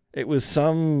race? It was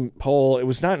some poll. It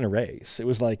was not in a race. It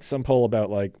was like some poll about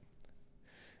like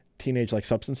teenage like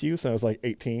substance use. And I was like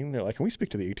 18. They're like, can we speak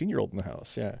to the 18-year-old in the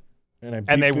house? Yeah. And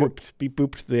I beep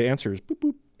booped the answers. Boop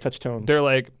boop. Touch tone. They're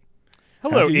like,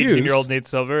 hello, 18-year-old Nate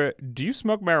Silver. Do you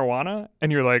smoke marijuana?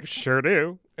 And you're like, sure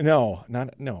do. No.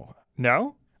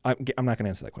 No? I'm not going to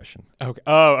answer that question. Okay.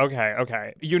 Oh,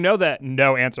 okay. You know that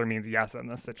no answer means yes in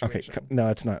this situation. Okay. No,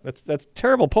 it's not. That's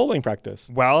terrible polling practice.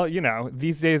 Well,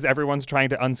 these days everyone's trying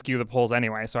to unskew the polls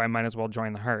anyway, so I might as well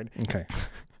join the herd. Okay.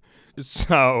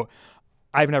 So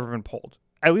I've never been polled,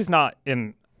 at least not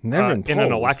in an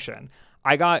election.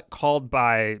 I got called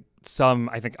by some,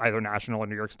 I think, either national or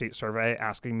New York State survey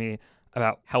asking me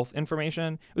about health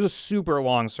information. It was a super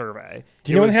long survey.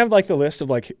 Do you know, have like the list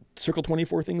of like circle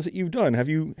 24 things that you've done? Have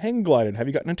you hang glided? Have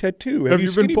you gotten a tattoo? Have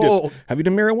you been polled? Have you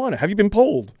done marijuana? Have you been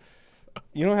polled?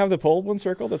 You don't have the polled one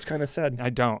circled? That's kind of sad. I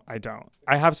don't.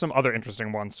 I have some other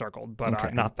interesting ones circled,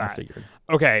 but not that. I figured.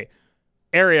 Okay.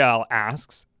 Ariel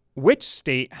asks, which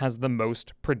state has the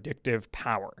most predictive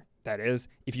power? That is,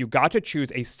 if you got to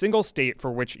choose a single state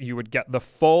for which you would get the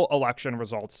full election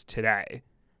results today,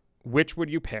 which would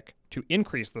you pick to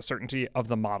increase the certainty of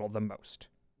the model the most?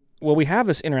 Well, we have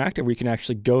this interactive where you can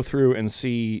actually go through and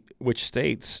see which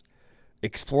states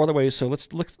explore the ways. So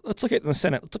let's look at in the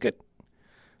Senate. Let's look at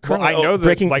Well, I know the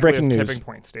breaking likeliest news. tipping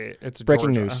point state. It's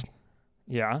Breaking Georgia. news.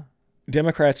 Yeah.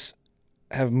 Democrats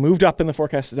have moved up in the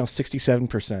forecast. Now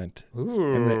 67%.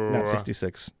 Ooh. Not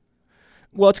 66.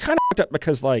 Well, it's kind of up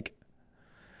because like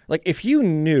if you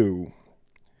knew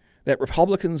that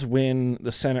Republicans win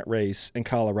the Senate race in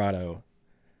Colorado,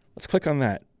 let's click on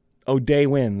that. O'Day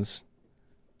wins.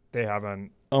 They have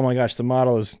an Oh my gosh, the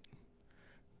model is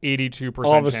 82%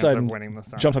 all of a chance sudden of winning the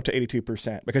Senate. jumped up to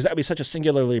 82% because that would be such a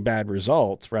singularly bad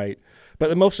result, right? But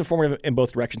the most informative in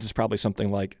both directions is probably something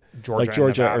like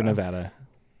Georgia or Nevada.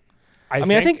 I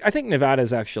think Nevada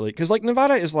is actually because like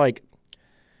Nevada is like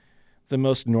the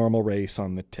most normal race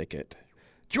on the ticket.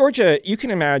 Georgia, you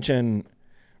can imagine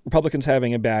Republicans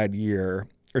having a bad year,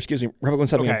 or excuse me,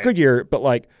 Republicans having a good year, but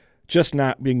like just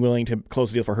not being willing to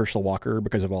close the deal for Herschel Walker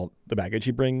because of all the baggage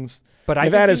he brings. But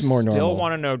Nevada's I think you more still normal.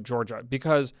 want to know Georgia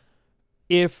because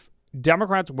if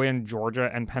Democrats win Georgia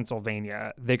and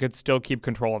Pennsylvania, they could still keep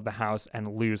control of the House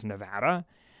and lose Nevada.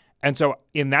 And so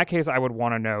in that case, I would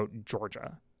want to know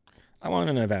Georgia. I want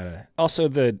to know Nevada. Also,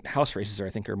 the House races I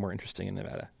think are more interesting in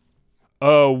Nevada.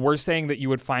 Oh, we're saying that you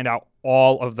would find out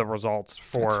all of the results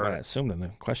for. That's what I assumed in the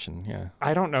question. Yeah.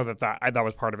 I don't know that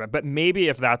was part of it, but maybe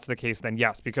if that's the case, then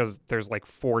yes, because there's like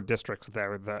 4 districts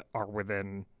there that are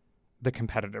within the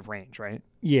competitive range, right?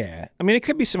 Yeah. I mean, it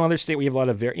could be some other state where you have a lot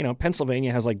of,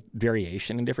 Pennsylvania has like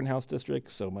variation in different House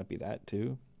districts, so it might be that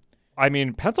too. I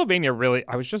mean, Pennsylvania really,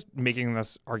 I was just making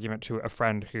this argument to a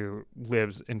friend who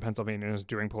lives in Pennsylvania and is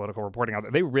doing political reporting out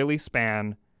there. They really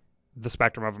span the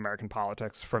spectrum of American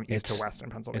politics from east to west in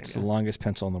Pennsylvania. It's the longest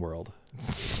pencil in the world.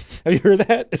 Have you heard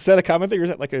that? Is that a common thing or is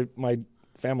that like my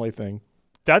family thing?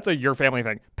 That's your family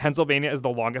thing. Pennsylvania is the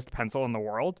longest pencil in the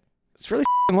world? It's really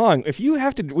long. If you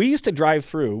have to, we used to drive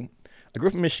through. I grew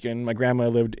up in Michigan. My grandma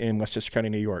lived in Westchester County,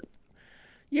 New York.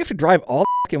 You have to drive all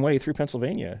the way through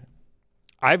Pennsylvania.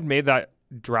 I've made that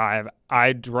drive.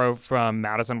 I drove from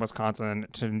Madison, Wisconsin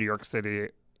to New York City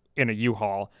in a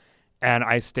U-Haul, and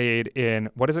I stayed in,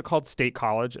 what is it called? State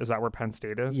College? Is that where Penn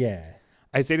State is? Yeah.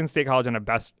 I stayed in State College in a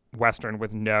Best Western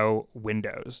with no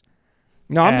windows.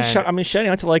 No, I'm shouting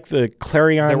out to like the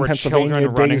Clarion, there were Pennsylvania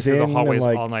children running Days through the Inn hallways and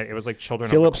like all night. It was like children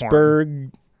of Phillipsburg. the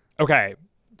corn. Okay,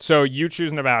 so you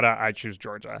choose Nevada, I choose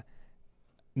Georgia.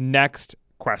 Next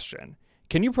question.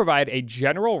 Can you provide a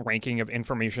general ranking of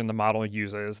information the model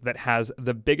uses that has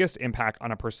the biggest impact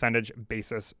on a percentage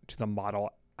basis to the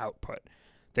model output?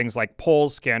 Things like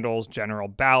polls, scandals, general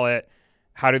ballot.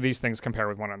 How do these things compare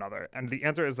with one another? And the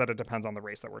answer is that it depends on the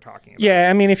race that we're talking about. Yeah,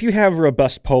 I mean, if you have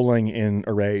robust polling in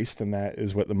a race, then that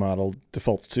is what the model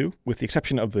defaults to, with the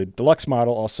exception of the deluxe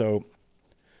model, also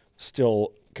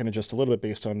still kind of just a little bit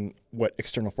based on what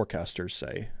external forecasters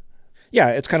say. Yeah,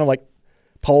 it's kind of like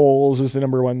polls is the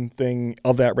number one thing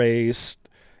of that race.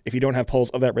 If you don't have polls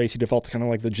of that race, you default to kind of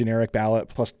like the generic ballot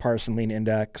plus partisan lean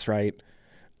index, right?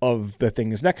 Of the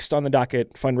things next on the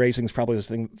docket, fundraising is probably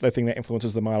the thing that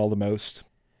influences the model the most.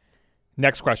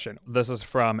 Next question. This is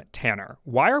from Tanner.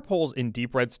 Why are polls in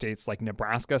deep red states like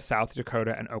Nebraska, South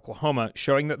Dakota, and Oklahoma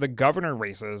showing that the governor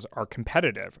races are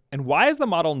competitive? And why is the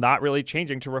model not really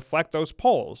changing to reflect those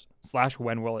polls? /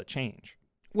 when will it change?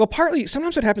 Well, partly,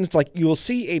 sometimes what happens is like you'll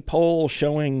see a poll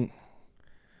showing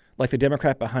like the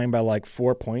Democrat behind by like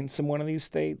 4 points in one of these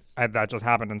states. That just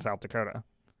happened in South Dakota.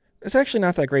 It's actually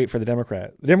not that great for the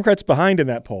Democrat. The Democrat's behind in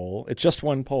that poll. It's just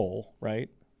one poll, right?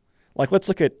 Like, let's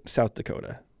look at South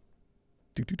Dakota.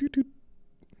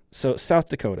 So, South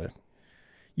Dakota.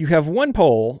 You have one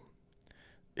poll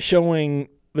showing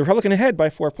the Republican ahead by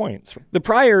 4 points. The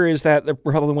prior is that the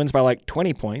Republican wins by like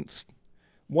 20 points.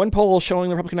 One poll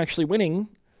showing the Republican actually winning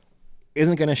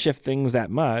isn't going to shift things that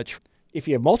much. If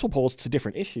you have multiple polls, it's a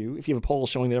different issue. If you have a poll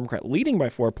showing the Democrat leading by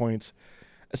 4 points,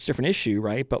 it's a different issue,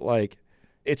 right? But like,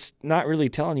 it's not really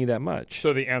telling you that much.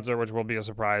 So the answer, which will be a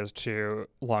surprise to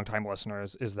longtime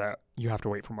listeners, is that you have to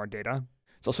wait for more data.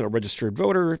 It's also a registered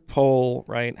voter poll,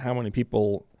 right? How many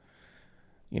people,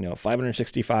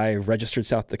 565 registered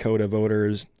South Dakota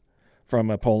voters from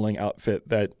a polling outfit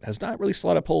that has not released a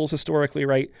lot of polls historically,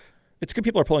 right? It's good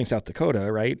people are polling South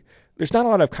Dakota, right? There's not a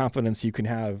lot of confidence you can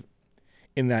have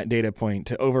in that data point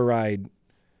to override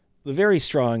the very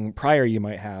strong prior you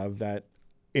might have that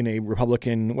in a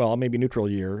Republican, well, maybe neutral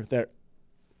year, that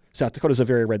South Dakota is a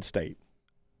very red state.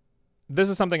 This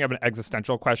is something of an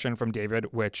existential question from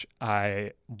David, which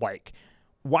I like.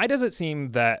 Why does it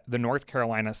seem that the North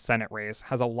Carolina Senate race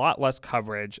has a lot less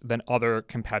coverage than other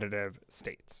competitive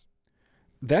states?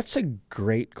 That's a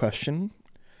great question.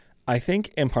 I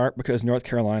think in part because North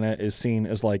Carolina is seen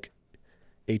as like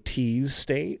a tease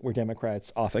state where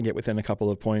Democrats often get within a couple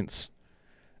of points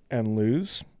and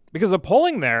lose. Because the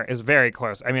polling there is very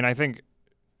close. I mean, I think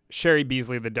Sherry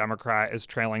Beasley, the Democrat, is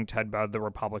trailing Ted Budd, the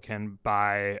Republican,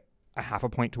 by a half a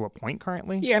point to a point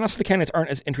currently. Yeah, and also the candidates aren't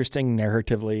as interesting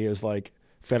narratively as like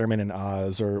Fetterman and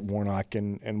Oz or Warnock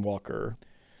and Walker.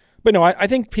 But no, I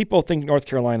think people think North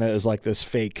Carolina is like this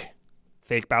fake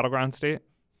battleground state.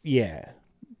 Yeah.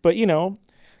 But,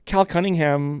 Cal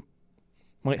Cunningham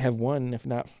might have won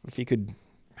if he could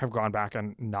have gone back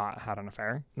and not had an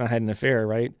affair. Not had an affair,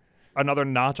 right? Another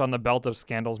notch on the belt of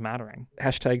scandals mattering.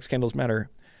 Hashtag scandals matter.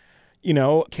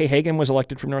 Kay Hagan was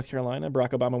elected from North Carolina.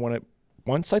 Barack Obama won it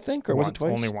once, I think, or was it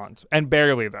twice? Only once. And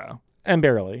barely, though. And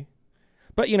barely.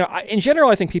 But, in general,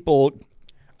 I think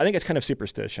it's kind of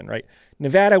superstition, right?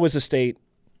 Nevada was a state.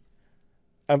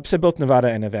 I've said both Nevada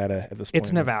and Nevada at this point.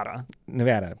 It's Nevada.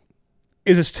 Nevada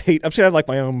is a state. I'm saying I like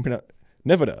my own.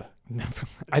 Nevada.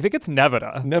 I think it's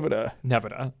Nevada.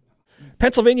 Nevada.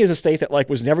 Pennsylvania is a state that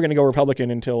was never going to go Republican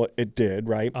until it did,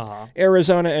 right? Uh-huh.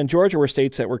 Arizona and Georgia were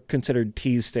states that were considered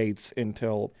tease states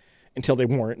until they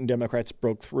weren't, and Democrats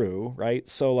broke through, right?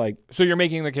 So you're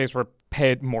making the case where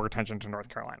paid more attention to North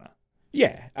Carolina.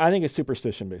 Yeah, I think it's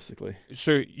superstition, basically.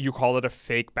 So you call it a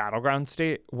fake battleground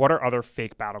state. What are other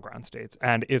fake battleground states?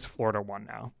 And is Florida one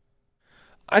now?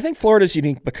 I think Florida is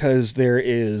unique because there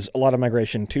is a lot of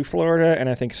migration to Florida, and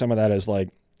I think some of that is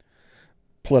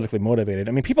politically motivated.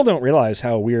 I mean, people don't realize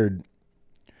how weird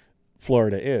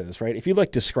Florida is, right? If you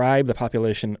describe the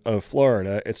population of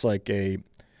Florida, it's like a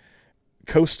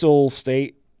coastal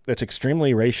state that's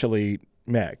extremely racially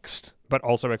mixed. But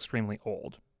also extremely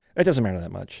old. It doesn't matter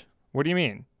that much. What do you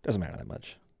mean? Doesn't matter that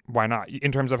much. Why not?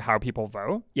 In terms of how people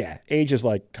vote? Yeah, age is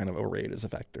kind of overrated as a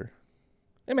factor.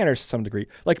 It matters to some degree.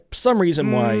 Some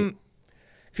reason why,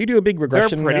 if you do a big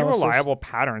regression there are pretty analysis, reliable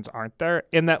patterns, aren't there?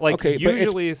 In that, okay,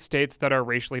 usually states that are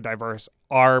racially diverse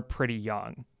are pretty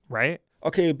young, right?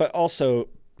 Okay, but also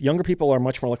younger people are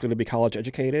much more likely to be college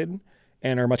educated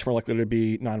and are much more likely to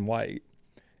be non-white.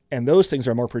 And those things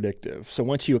are more predictive. So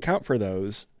once you account for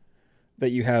those, that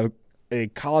you have a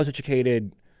college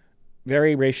educated,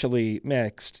 very racially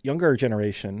mixed younger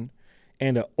generation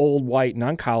and an old white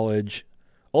non-college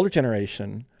older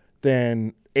generation,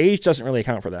 then age doesn't really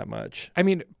account for that much. I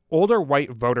mean, older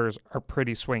white voters are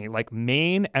pretty swingy.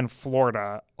 Maine and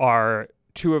Florida are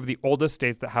two of the oldest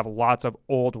states that have lots of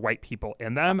old white people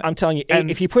in them. I'm telling you,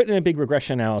 if you put in a big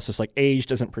regression analysis, age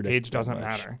doesn't predict. Age doesn't much.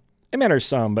 matter. It matters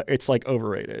some, but it's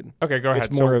overrated. Okay, go ahead.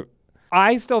 It's more.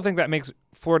 I still think that makes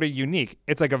Florida unique.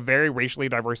 It's a very racially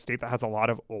diverse state that has a lot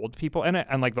of old people in it,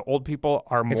 and the old people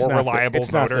are more reliable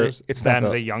voters than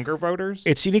the younger voters.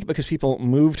 It's unique because people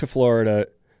move to Florida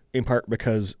in part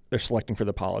because they're selecting for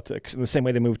the politics, in the same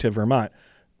way they move to Vermont.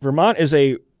 Vermont is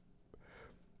a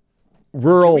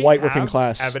rural white working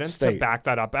class evidence state. To back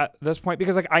that up at this point?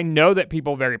 Because I know that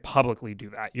people very publicly do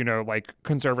that,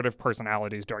 conservative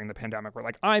personalities during the pandemic were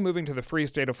I'm moving to the free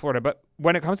state of Florida. But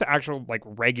when it comes to actual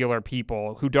regular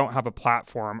people who don't have a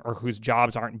platform or whose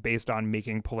jobs aren't based on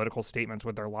making political statements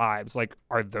with their lives,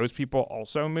 are those people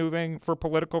also moving for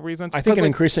political reasons? I think in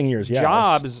increasing years, yes.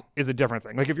 Jobs is a different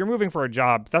thing. If you're moving for a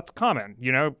job, that's common.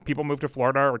 People move to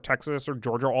Florida or Texas or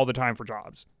Georgia all the time for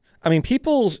jobs. I mean,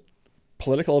 people's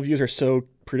political views are so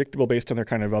predictable based on their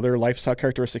kind of other lifestyle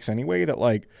characteristics anyway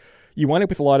that you wind up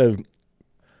with a lot of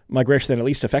migration that at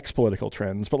least affects political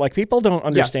trends. But people don't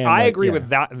understand. Yes, I agree with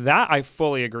that. That I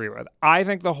fully agree with. I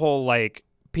think the whole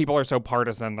people are so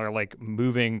partisan, they're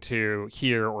moving to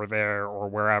here or there or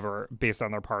wherever based on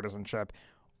their partisanship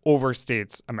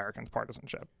overstates Americans'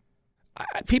 partisanship.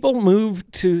 People move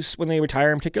to, when they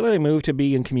retire in particular, they move to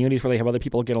be in communities where they have other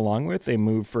people to get along with. They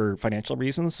move for financial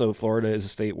reasons. So Florida is a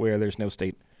state where there's no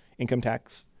state income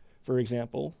tax, for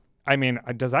example. I mean,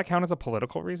 does that count as a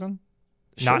political reason?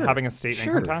 Sure. Not having a state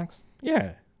income tax?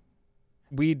 Yeah.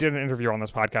 We did an interview on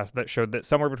this podcast that showed that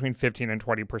somewhere between 15 and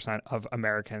 20% of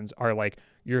Americans are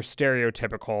your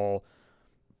stereotypical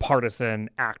partisan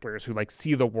actors who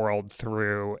see the world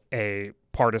through a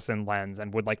partisan lens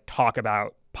and would talk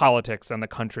about politics and the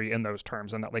country in those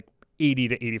terms, and that 80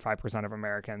 to 85% of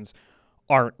Americans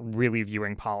aren't really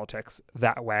viewing politics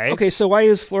that way. Okay, so why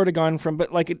is Florida gone from,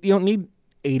 but you don't need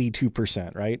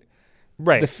 82%, right?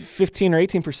 Right. The 15 or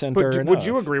 18% but are enough. Would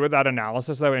you agree with that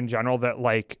analysis though in general,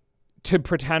 that to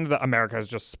pretend that America is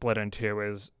just split in two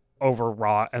is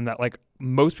overwrought, and that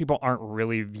most people aren't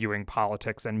really viewing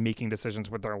politics and making decisions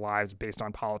with their lives based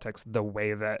on politics the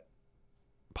way that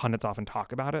pundits often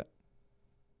talk about it?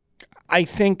 I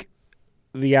think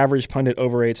the average pundit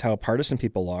overrates how partisan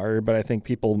people are, but I think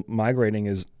people migrating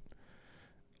is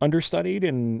understudied,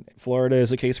 and Florida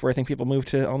is a case where I think people move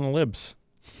to on the libs.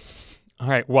 All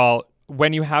right. Well,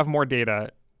 when you have more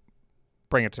data,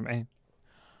 bring it to me.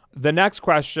 The next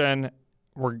question,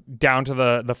 we're down to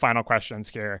the final questions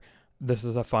here. This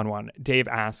is a fun one. Dave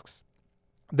asks,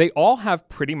 they all have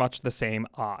pretty much the same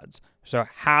odds. So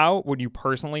how would you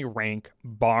personally rank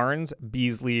Barnes,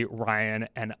 Beasley, Ryan,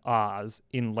 and Oz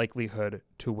in likelihood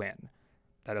to win?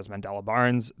 That is Mandela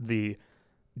Barnes, the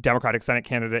Democratic Senate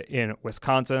candidate in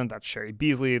Wisconsin. That's Sherry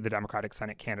Beasley, the Democratic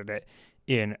Senate candidate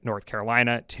in North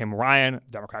Carolina. Tim Ryan,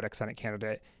 Democratic Senate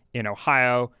candidate in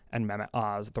Ohio. And Mehmet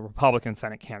Oz, the Republican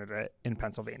Senate candidate in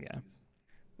Pennsylvania.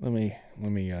 Let me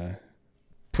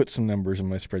put some numbers in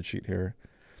my spreadsheet here.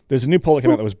 There's a new poll that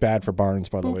came out that was bad for Barnes,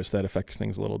 by the way, so that affects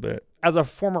things a little bit. As a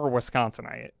former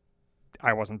Wisconsinite,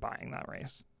 I wasn't buying that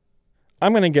race.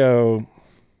 I'm going to go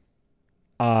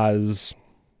Oz.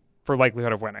 For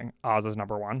likelihood of winning, Oz is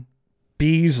number one.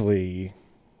 Beasley.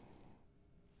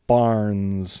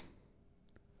 Barnes.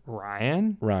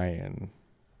 Ryan.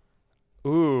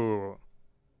 Ooh.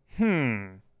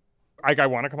 I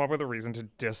want to come up with a reason to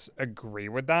disagree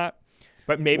with that.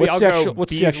 But maybe What's I'll the go actual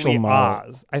Beasley model?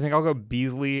 Oz. I think I'll go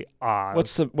Beasley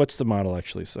Oz. What's the model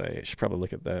actually say? I should probably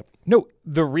look at that. No,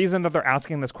 the reason that they're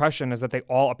asking this question is that they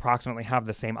all approximately have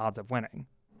the same odds of winning.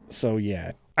 So,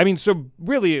 yeah. I mean, so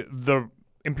really the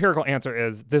empirical answer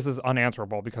is this is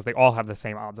unanswerable because they all have the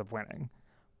same odds of winning.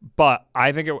 But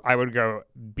I think I would go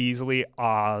Beasley,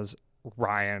 Oz,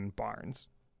 Ryan, Barnes.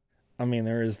 I mean,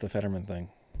 there is the Fetterman thing.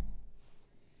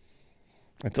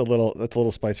 That's a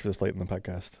little spice for this late in the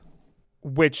podcast.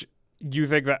 Which you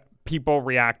think that people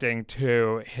reacting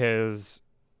to his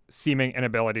seeming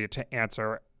inability to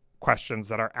answer questions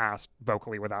that are asked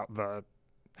vocally without the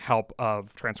help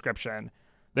of transcription,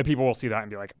 that people will see that and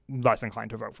be like less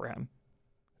inclined to vote for him.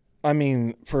 I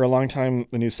mean, for a long time,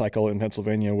 the news cycle in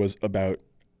Pennsylvania was about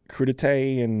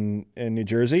crudité in New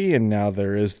Jersey, and now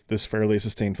there is this fairly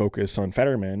sustained focus on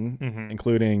Fetterman,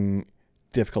 including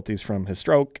difficulties from his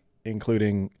stroke,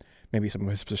 including maybe some of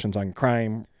his positions on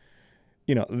crime.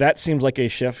 You know, that seems like a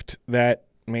shift that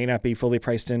may not be fully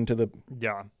priced into the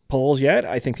polls yet.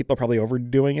 I think people are probably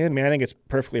overdoing it. I mean, I think it's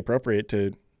perfectly appropriate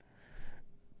to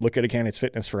look at a candidate's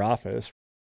fitness for office.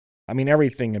 I mean,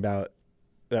 everything about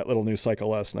that little news cycle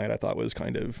last night I thought was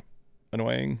kind of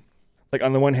annoying. Like,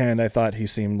 on the one hand, I thought he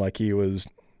seemed like he was,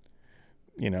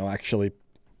 actually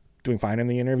doing fine in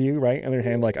the interview, right? On the other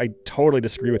hand, like, I totally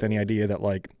disagree with any idea that,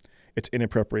 like, it's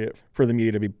inappropriate for the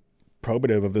media to be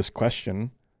probative of this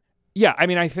question. Yeah, I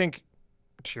mean, I think,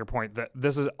 to your point, that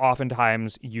this is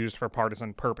oftentimes used for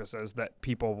partisan purposes, that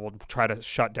people will try to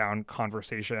shut down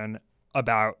conversation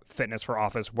about fitness for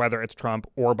office, whether it's Trump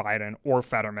or Biden or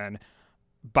Fetterman,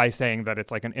 by saying that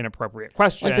it's like an inappropriate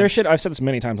question. Like, I've said this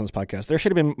many times on this podcast, there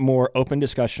should have been more open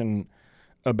discussion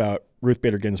about Ruth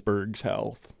Bader Ginsburg's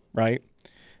health, right?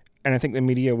 And I think the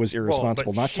media was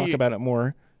irresponsible not to talk about it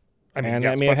more. I mean, and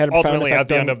yes, that may have had a profound ultimately, effect at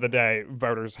the end on- of the day,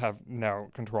 voters have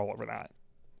no control over that.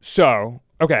 So,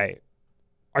 okay,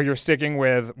 are you sticking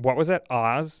with, what was it,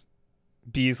 Oz,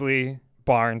 Beasley,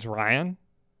 Barnes, Ryan?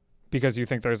 Because you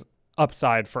think there's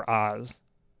upside for Oz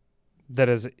that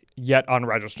is yet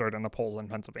unregistered in the polls in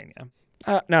Pennsylvania?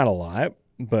 Not a lot,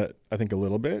 but I think a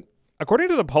little bit. According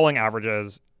to the polling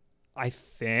averages, I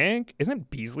think, isn't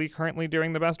Beasley currently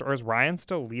doing the best, or is Ryan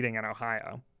still leading in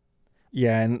Ohio?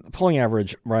 Yeah, and polling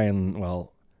average, Ryan,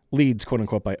 leads, quote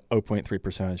unquote, by 0.3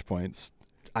 percentage points.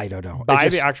 I don't know. By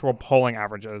the actual polling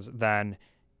averages, then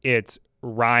it's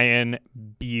Ryan,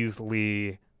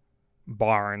 Beasley,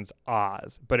 Barnes,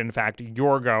 Oz. But in fact,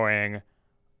 you're going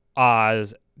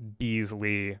Oz,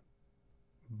 Beasley,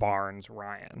 Barnes,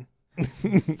 Ryan.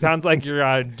 Sounds like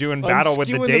you're doing battle with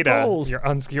the data. You're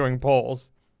unskewing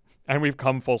polls. And we've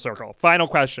come full circle. Final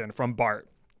question from Bart.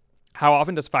 How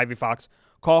often does 5e Fox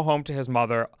call home to his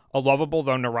mother, a lovable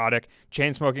though neurotic,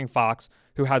 chain-smoking fox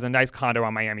who has a nice condo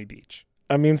on Miami Beach?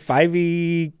 I mean,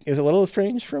 5e is a little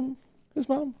estranged from his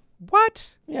mom.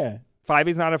 What? Yeah.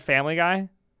 5e's not a family guy?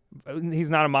 He's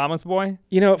not a mama's boy?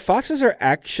 Foxes are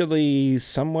actually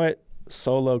somewhat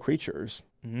solo creatures.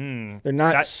 They're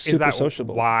not super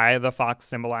sociable. Why the fox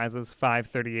symbolizes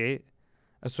 538?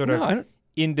 A sort of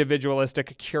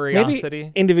individualistic curiosity?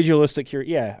 Maybe individualistic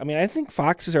curiosity. Yeah. I mean, I think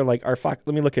foxes are like our fox.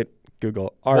 Let me look at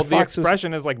Google. The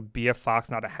expression is like be a fox,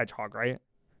 not a hedgehog, right?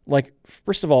 Like,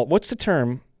 first of all, what's the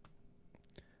term?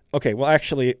 Okay, well,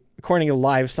 actually, according to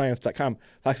livescience.com,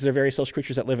 foxes are very social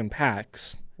creatures that live in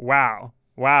packs. Wow.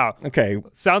 Okay.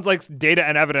 Sounds like data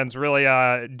and evidence really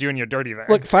doing you dirty there.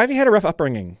 Look, 5e had a rough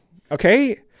upbringing.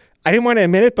 Okay? I didn't want to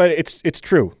admit it, but it's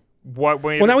true. What?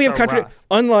 Now we have country.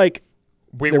 Unlike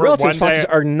the relatives, foxes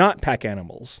are not pack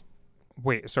animals.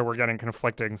 Wait, so we're getting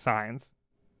conflicting signs.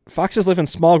 Foxes live in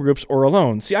small groups or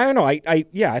alone. See, I don't know.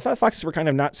 I thought foxes were kind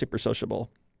of not super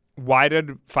sociable. Why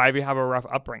did Fivey have a rough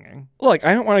upbringing? Look,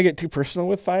 I don't want to get too personal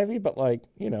with Fivey, but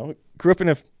grew up in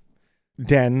a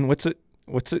den. What's it?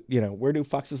 Where do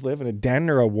foxes live? In a den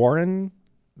or a warren?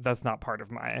 That's not part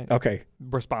of my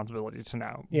responsibility to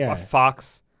know. Yeah. A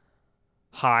fox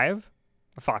hive?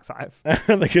 A fox hive.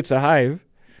 Like it's a hive.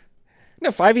 No,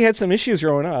 Fivey had some issues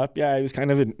growing up. Yeah, he was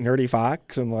kind of a nerdy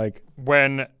fox and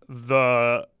When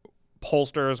the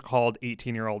pollsters called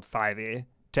 18-year-old Fivey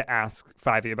to ask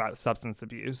Fivey about substance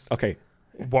abuse. Okay.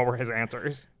 What were his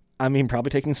answers? I mean,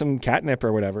 probably taking some catnip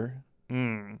or whatever.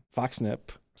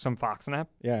 Foxnip. Some foxnip?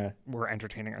 Yeah. We're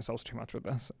entertaining ourselves too much with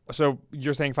this. So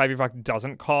you're saying Fivey Fox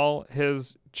doesn't call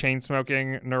his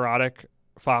chain-smoking, neurotic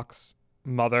fox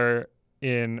mother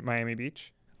in Miami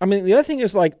Beach? I mean, the other thing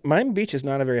is, Miami Beach is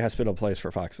not a very hospitable place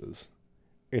for foxes.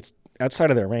 It's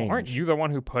outside of their range. Aren't you the one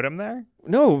who put him there?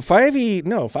 No,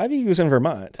 Fivey was in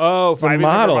Vermont. Oh, Fivey's in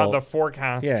model. Vermont, the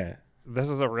forecast. Yeah. This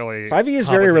is a really Fivey is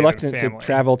very reluctant family. to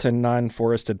travel to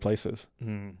non-forested places.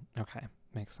 Okay,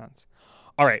 makes sense.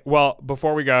 All right, well,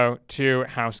 before we go to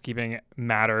housekeeping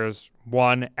matters,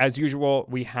 one, as usual,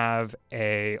 we have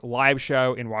a live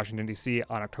show in Washington, D.C.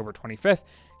 on October 25th.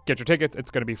 Get your tickets.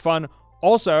 It's going to be fun.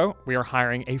 Also, we are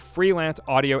hiring a freelance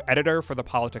audio editor for the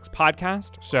Politics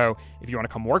Podcast. So if you want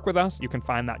to come work with us, you can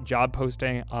find that job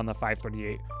posting on the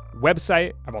 538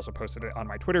 website. I've also posted it on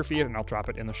my Twitter feed, and I'll drop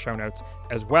it in the show notes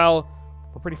as well.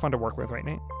 We're pretty fun to work with, right,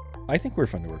 Nate? I think we're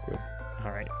fun to work with.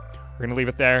 All right. We're going to leave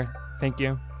it there. Thank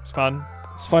you. It's fun.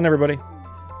 It's fun, everybody.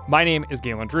 My name is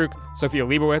Galen Druk. Sophia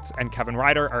Leibowitz and Kevin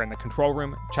Ryder are in the control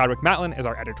room. Chadwick Matlin is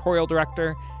our editorial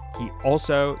director. He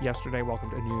also yesterday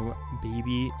welcomed a new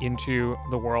baby into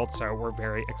the world, so we're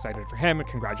very excited for him.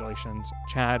 Congratulations,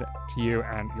 Chad, to you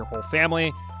and your whole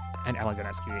family. And Ellen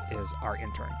Goneski is our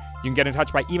intern. You can get in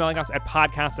touch by emailing us at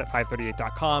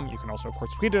podcasts@538.com. You can also, of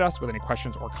course, tweet at us with any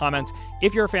questions or comments.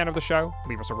 If you're a fan of the show,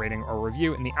 leave us a rating or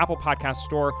review in the Apple Podcast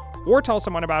Store or tell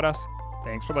someone about us.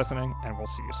 Thanks for listening, and we'll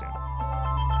see you soon.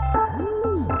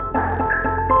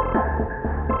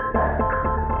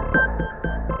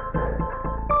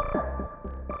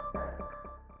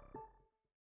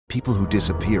 People who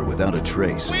disappear without a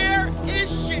trace. Where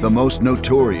is she? The most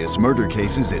notorious murder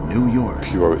cases in New York.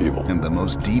 Pure evil. And the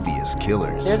most devious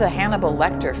killers. There's a Hannibal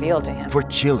Lecter feel to him. For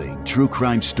chilling true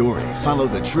crime stories, follow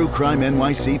the True Crime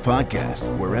NYC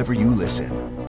podcast wherever you listen.